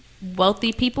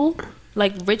wealthy people,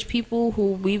 like rich people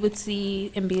who we would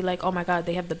see and be like, oh my God,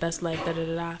 they have the best life, da da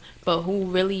da da, but who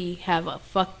really have a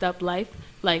fucked up life,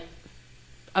 like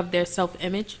of their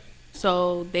self-image.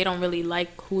 So they don't really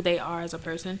like who they are as a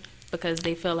person because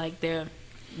they feel like they're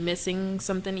missing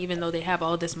something even though they have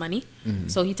all this money.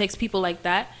 So he takes people like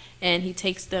that and he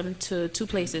takes them to two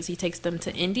places. He takes them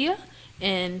to India,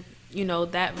 and you know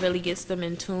that really gets them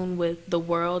in tune with the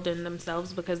world and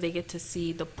themselves because they get to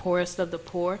see the poorest of the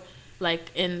poor,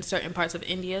 like in certain parts of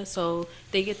India. So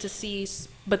they get to see,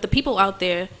 but the people out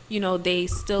there, you know, they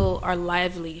still are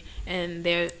lively and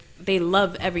they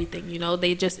love everything, you know,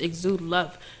 they just exude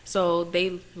love. So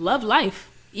they love life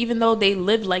even though they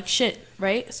live like shit,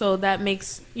 right? So that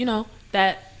makes, you know,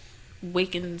 that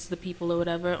wakens the people or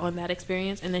whatever on that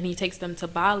experience. And then he takes them to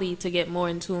Bali to get more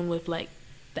in tune with like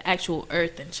the actual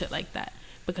earth and shit like that,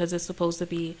 because it's supposed to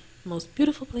be the most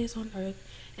beautiful place on earth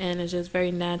and it's just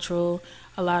very natural.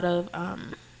 A lot of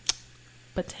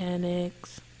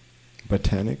botanics.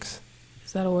 Botanics?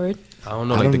 Is that a word? I don't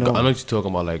know. I Like don't know. I know what you're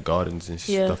talking about, like gardens and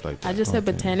Yeah, stuff like that. I just said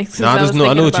Okay. botanics. No, I just know.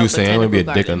 I know what you're saying. I don't want to be a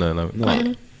botanical dick or garden.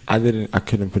 nothing. No, I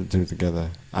couldn't put the two together.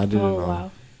 I didn't Oh know.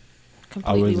 wow,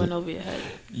 completely wasn't- went over your head.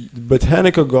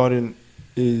 Botanical garden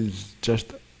is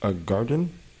just a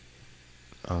garden.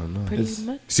 I don't know. Pretty It's-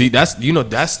 much. See, that's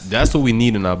what we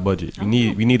need in our budget. We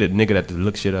need a nigga that to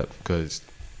look shit up because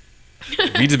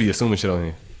we just be assuming shit on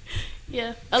here.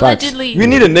 Yeah, Facts. allegedly. We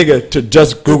need a nigga to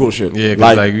just Google shit. Yeah,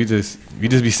 'cause like we just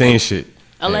be saying shit.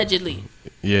 Allegedly.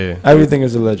 Yeah, Everything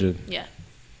is alleged. Yeah.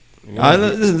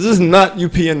 This is not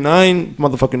UPN9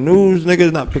 motherfucking news, nigga.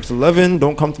 It's not Pix 11.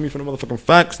 Don't come to me for the motherfucking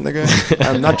facts, nigga.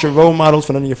 I'm not your role models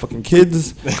for none of your fucking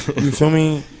kids. You feel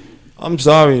me? I'm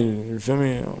sorry. You feel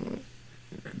me?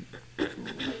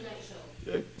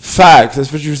 Facts.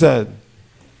 That's what you said.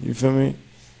 You feel me?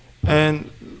 And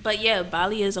But yeah,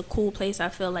 Bali is a cool place, I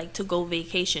feel like, to go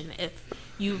vacation. If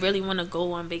you really want to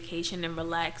go on vacation and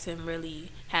relax and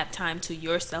really have time to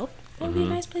yourself, that would be a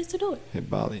nice place to do it. hit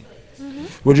Bali.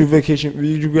 Would you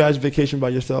guys vacation by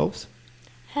yourselves?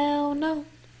 Hell no.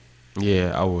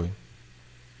 Yeah, I would.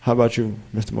 How about you,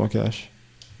 Mr. Morcash?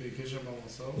 Vacation by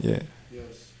myself? Yeah.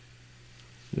 Yes.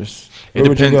 Just It where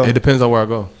would you depends. go? It depends on where I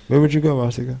go. Where would you go,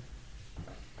 Vasika?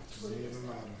 Doesn't even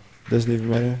matter. Doesn't even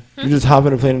matter. You just hop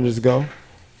in a plane and just go.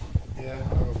 Yeah,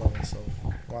 I'll go by myself.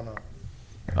 Why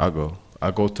not? I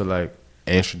go to like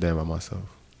Amsterdam by myself.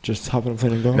 Just hop in a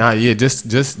plane and go. Nah, yeah, just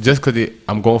cause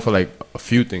I'm going for like a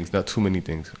few things, not too many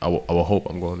things. I will hope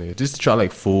I'm going there just to try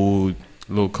like food,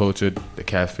 little culture, the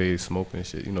cafe, smoking and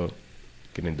shit. You know,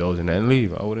 get indulged in that and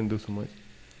leave. I wouldn't do so much.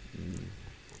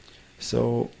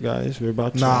 So, guys, we're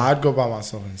about to Nah, I'd go by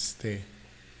myself and stay.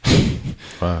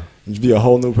 Wow. be a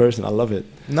whole new person. I love it.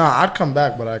 Nah, I'd come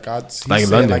back, but like I'd he Like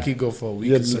said London. like he'd go for a week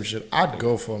Yeah, or some shit. I'd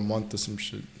go for a month or some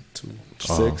shit too.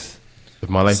 6. If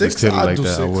my life Six, was clearly I'd like do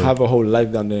that, I 6. would. Have a whole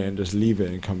life down there and just leave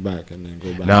it and come back and then go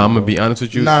back. Nah, I'm and gonna go. be honest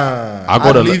with you. Nah, I'll go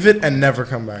I'd to leave it and never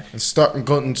come back and start and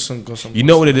go somewhere. You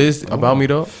know what it is about me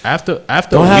though? After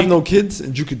Don't a have week, no kids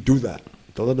and you could do that.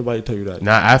 Don't let nobody tell you that.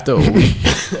 Nah, after a week,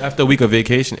 after a week of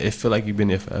vacation, it feel like you've been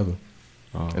there forever,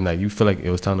 Oh. and like you feel like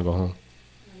it was time to go home.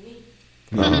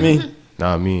 Not me.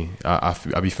 Nah, me, I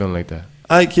be feeling like that.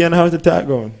 All right, Kiana, how's the tag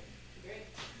going?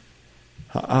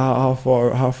 How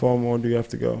far more do you have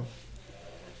to go?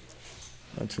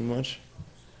 Not too much.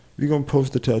 We're gonna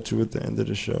post the tattoo at the end of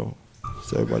the show,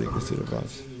 so everybody can see the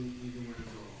vibes.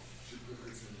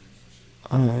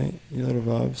 All right, you know the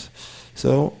vibes.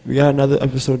 So we got another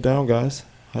episode down, guys.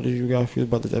 How did you guys feel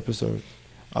about this episode?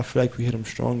 I feel like we hit them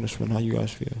strong this one. How you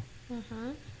guys feel?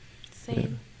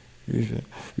 Same.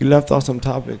 We left off some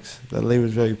topics that Lay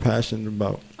was very passionate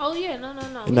about Oh yeah, no.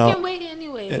 And We now- can wait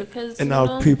anyway because in you our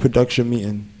know, pre-production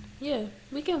meeting. yeah,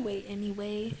 we can wait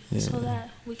anyway so that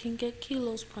we can get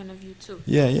Kilo's point of view too.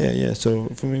 Yeah. So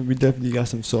for me, we definitely got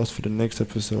some sauce for the next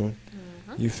episode.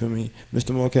 You feel me,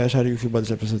 Mr. Morcash? How do you feel about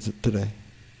this episode today?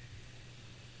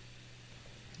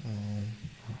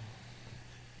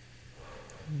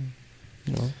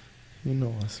 You know, You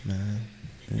know us, man.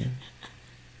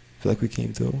 feel like we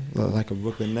came through like a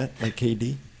Brooklyn net, like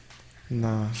KD.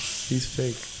 Nah, he's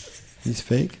fake. He's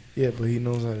fake, Yeah, but he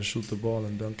knows how to shoot the ball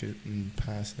and dunk it and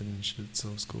pass it and shit. So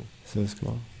it's cool. so it's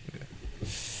cool.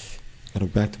 Got a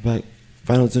back-to-back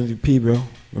Finals MVP, bro.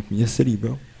 We're from your city,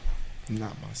 bro.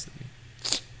 Not my city.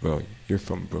 Bro, you're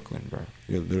from Brooklyn, bro.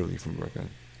 You're literally from Brooklyn.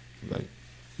 Like,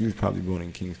 you was probably born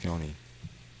in Kings County.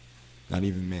 Not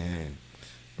even Manhattan.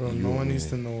 Bro, You no were one needs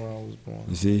there. to know where I was born.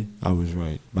 You see, I was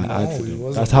right by No, he accident.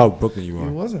 wasn't. That's how Brooklyn you He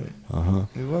are. wasn't. Uh huh.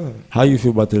 He wasn't. How you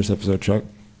feel about this episode, Chuck?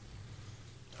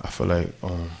 I feel like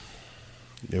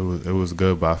it was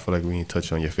good, but I feel like we need to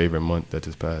touch on your favorite month that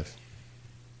just passed.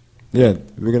 Yeah,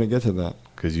 we're gonna get to that.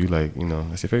 Cause you like, you know,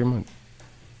 that's your favorite month.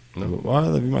 No. Why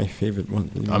would that be my favorite one?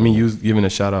 I mean, you was giving a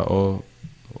shout out all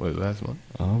last month.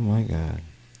 Oh my God,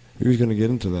 we was gonna get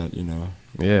into that, you know.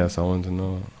 Yeah, so I wanted to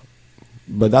know.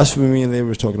 But that's what me and they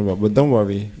was talking about. But don't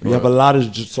worry, we have a lot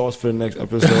of sauce for the next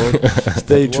episode.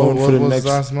 Stay tuned What for the was next.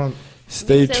 last month?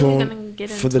 Stay We said we're gonna tuned get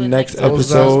for into the it next What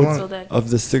was last episode month? so that of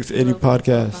the 680 we'll talk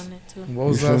podcast. on it too. What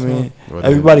was You feel last me? month? What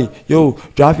Everybody, yo,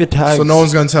 drop your tags. So no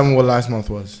one's gonna tell me what last month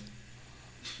was.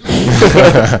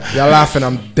 Y'all laughing?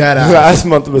 I'm dead ass. Last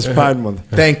month was Pride Month.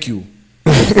 Thank you.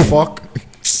 Fuck.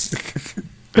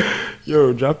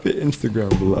 Yo, drop your Instagram,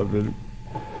 beloved.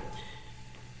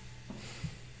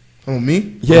 Oh,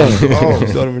 me? Yeah. Oh.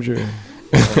 Start with you.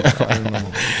 I don't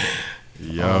know.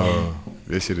 Yo,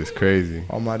 this shit is crazy.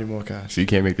 Almighty more cash. So you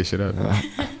can't make this shit up.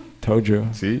 Told you.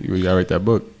 See, you gotta write that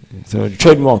book. So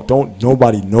trademark. Don't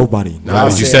nobody. Nah, I'm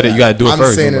but you saying said it. that. You gotta do it I'm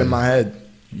first. saying it Nobody. in my head.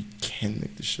 You can't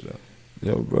make this shit up.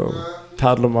 Yo, bro.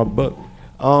 Title of my book.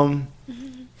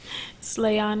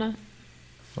 Slayana.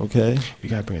 Okay. We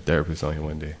gotta bring a therapist on here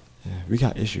one day. Yeah, we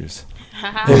got issues.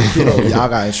 Y'all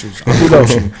got issues. Who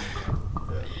else?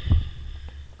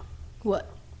 What?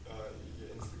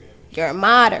 You're a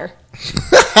martyr.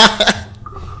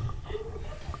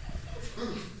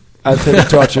 I take a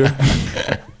torture.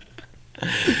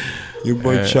 Your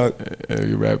boy Chuck.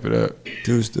 You wrap it up.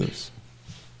 Deuce.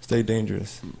 Stay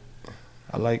dangerous.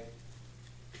 I like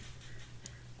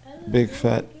big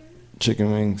fat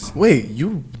chicken wings. Wait,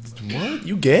 you what?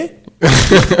 You gay?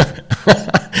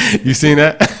 You seen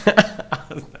that?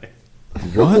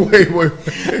 What? Wait.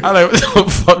 I'm like, what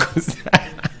the fuck was that?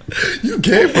 You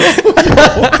gay, bro?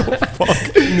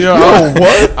 Yo,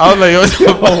 what? I was like,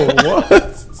 yo,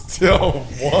 What? Yo,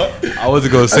 what? I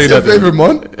wasn't gonna say That's your that. favorite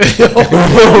month?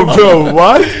 Bro,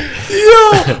 what?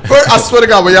 Yo, bro, I swear to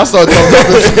God, when y'all started talking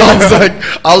about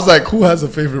this, I was like, who has a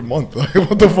favorite month? Like,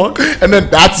 what the fuck? And then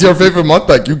that's your favorite month?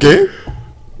 Like, you gay?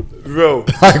 Bro.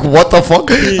 Like, what the fuck?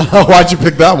 Why'd you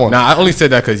pick that one? Nah, I only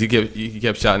said that because you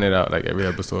kept shouting it out like every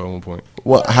episode at one point.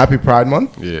 What? Happy Pride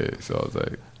Month? Yeah, so I was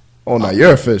like, Oh, no,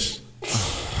 you're a fish.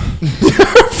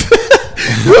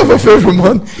 You have a favorite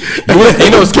month? you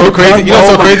know what's so crazy? You know what's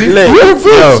so crazy? You're a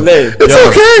fish. Lay. It's Yo,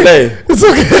 okay. Lay. It's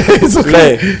okay. It's okay.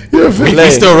 Lay. You're a fish. Lay.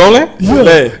 You still rolling?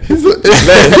 Lay. He's a,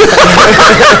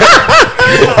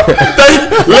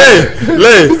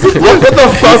 Lay. What the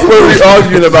fuck were we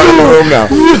arguing about in the room now?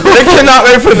 They cannot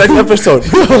wait for the next episode.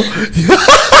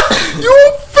 you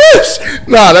a fish.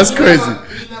 Nah, that's crazy.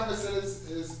 He never said his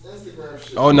Instagram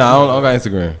shit. Oh no, I don't got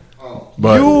Instagram.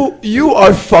 But You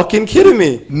are fucking kidding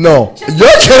me. No,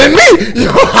 you're kidding me.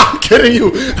 I'm kidding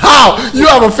you. How? You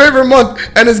have a favorite month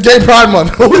and it's Gay Pride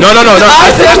Month. no.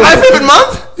 That's my favorite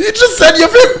month. You just said your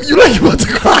favorite. You like you about to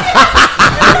cry.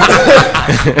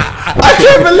 I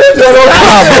can't believe that. Don't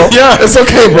cry, bro. Yeah. It's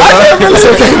okay, bro. It's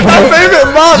okay, bro. My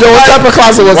favorite month. Yo, what type of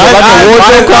closet was it? Like a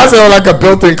wardrobe closet or like a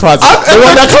built-in closet? The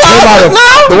one that you came out of.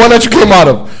 The one that you came out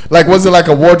of. Like, was it like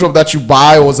a wardrobe that you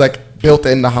buy or was like built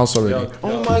in the house already?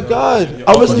 Oh my god.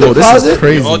 I was in Yo, the this closet. is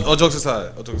crazy. all jokes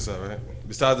aside, right?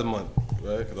 Besides the month,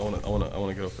 right? Because I want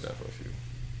to get off of that for a few.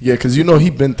 Yeah, because you know he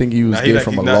been thinking he was Nah, he gay like-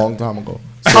 from he a not- long time ago.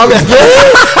 Nah.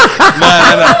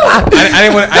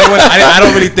 I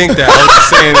don't really think that. I was just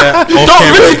saying that.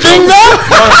 Don't really think that?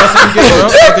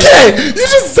 Okay. You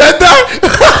just said that?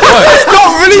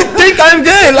 don't really think I'm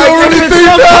gay. Like, You really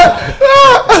think that?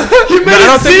 he made I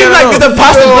don't it think seem that like at all. the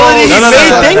possibility he may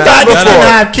think that He's before.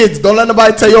 gonna have kids. Don't let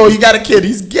nobody tell you, oh, he got a kid.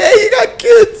 He's gay. He got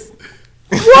kids.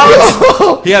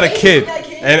 What? He had a kid,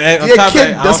 and on He a top of kid,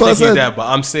 that, I that's don't what I think he's said. that. But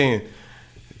I'm saying,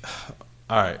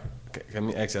 all right. Let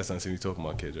me ask you something. Since we talking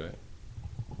about kids, right?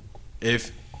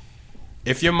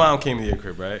 If your mom came to your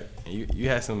crib, right, and you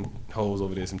had some hoes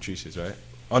over there, some treaches, right?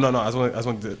 Oh no, I just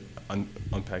want to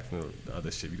unpack the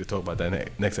other shit. We could talk about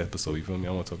that next episode. You feel me?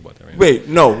 I want to talk about that right now. Wait,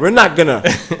 no, we're not gonna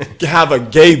have a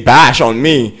gay bash on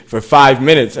me for 5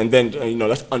 minutes and then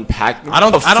let's unpack. I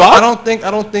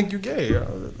don't think you're gay.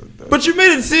 But you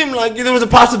made it seem like there was a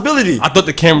possibility. I thought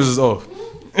the cameras was off.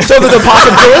 So there's a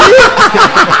possibility.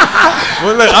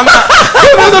 Well, look, I'm not.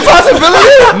 There's a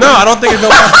possibility. No, I don't think it's no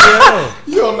possibility at all.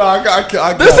 Yo, no, I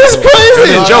got This is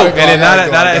crazy. It's a joke, and then now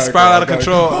that it's spiraled out of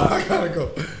control. I gotta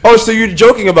go. Oh, so you're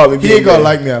joking about me? He being ain't gonna gay.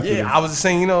 like me after Yeah, this. I was just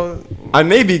saying, I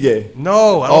may be gay.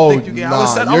 no, I don't think you're gay. nah,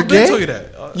 I you're was gay? told you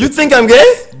that. You think I'm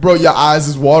gay? Bro, your eyes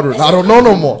is watering. I don't know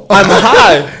no more. I'm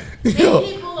high. Gay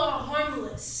people are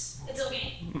harmless. It's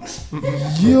okay.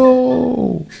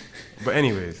 Yo. But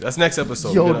anyways, that's next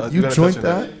episode. Yo, We're gonna you touch joint on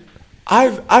that?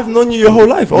 I've known you your whole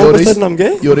life. All of a sudden I'm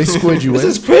gay. Yo, they squid you in.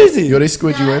 This is crazy. Yo, they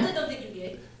squid you I in. really don't think you're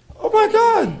gay. Oh my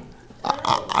god.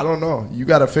 I don't know. You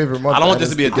got a favorite month. I don't want and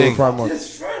this to it's be a the Gay thing. Pride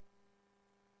Month.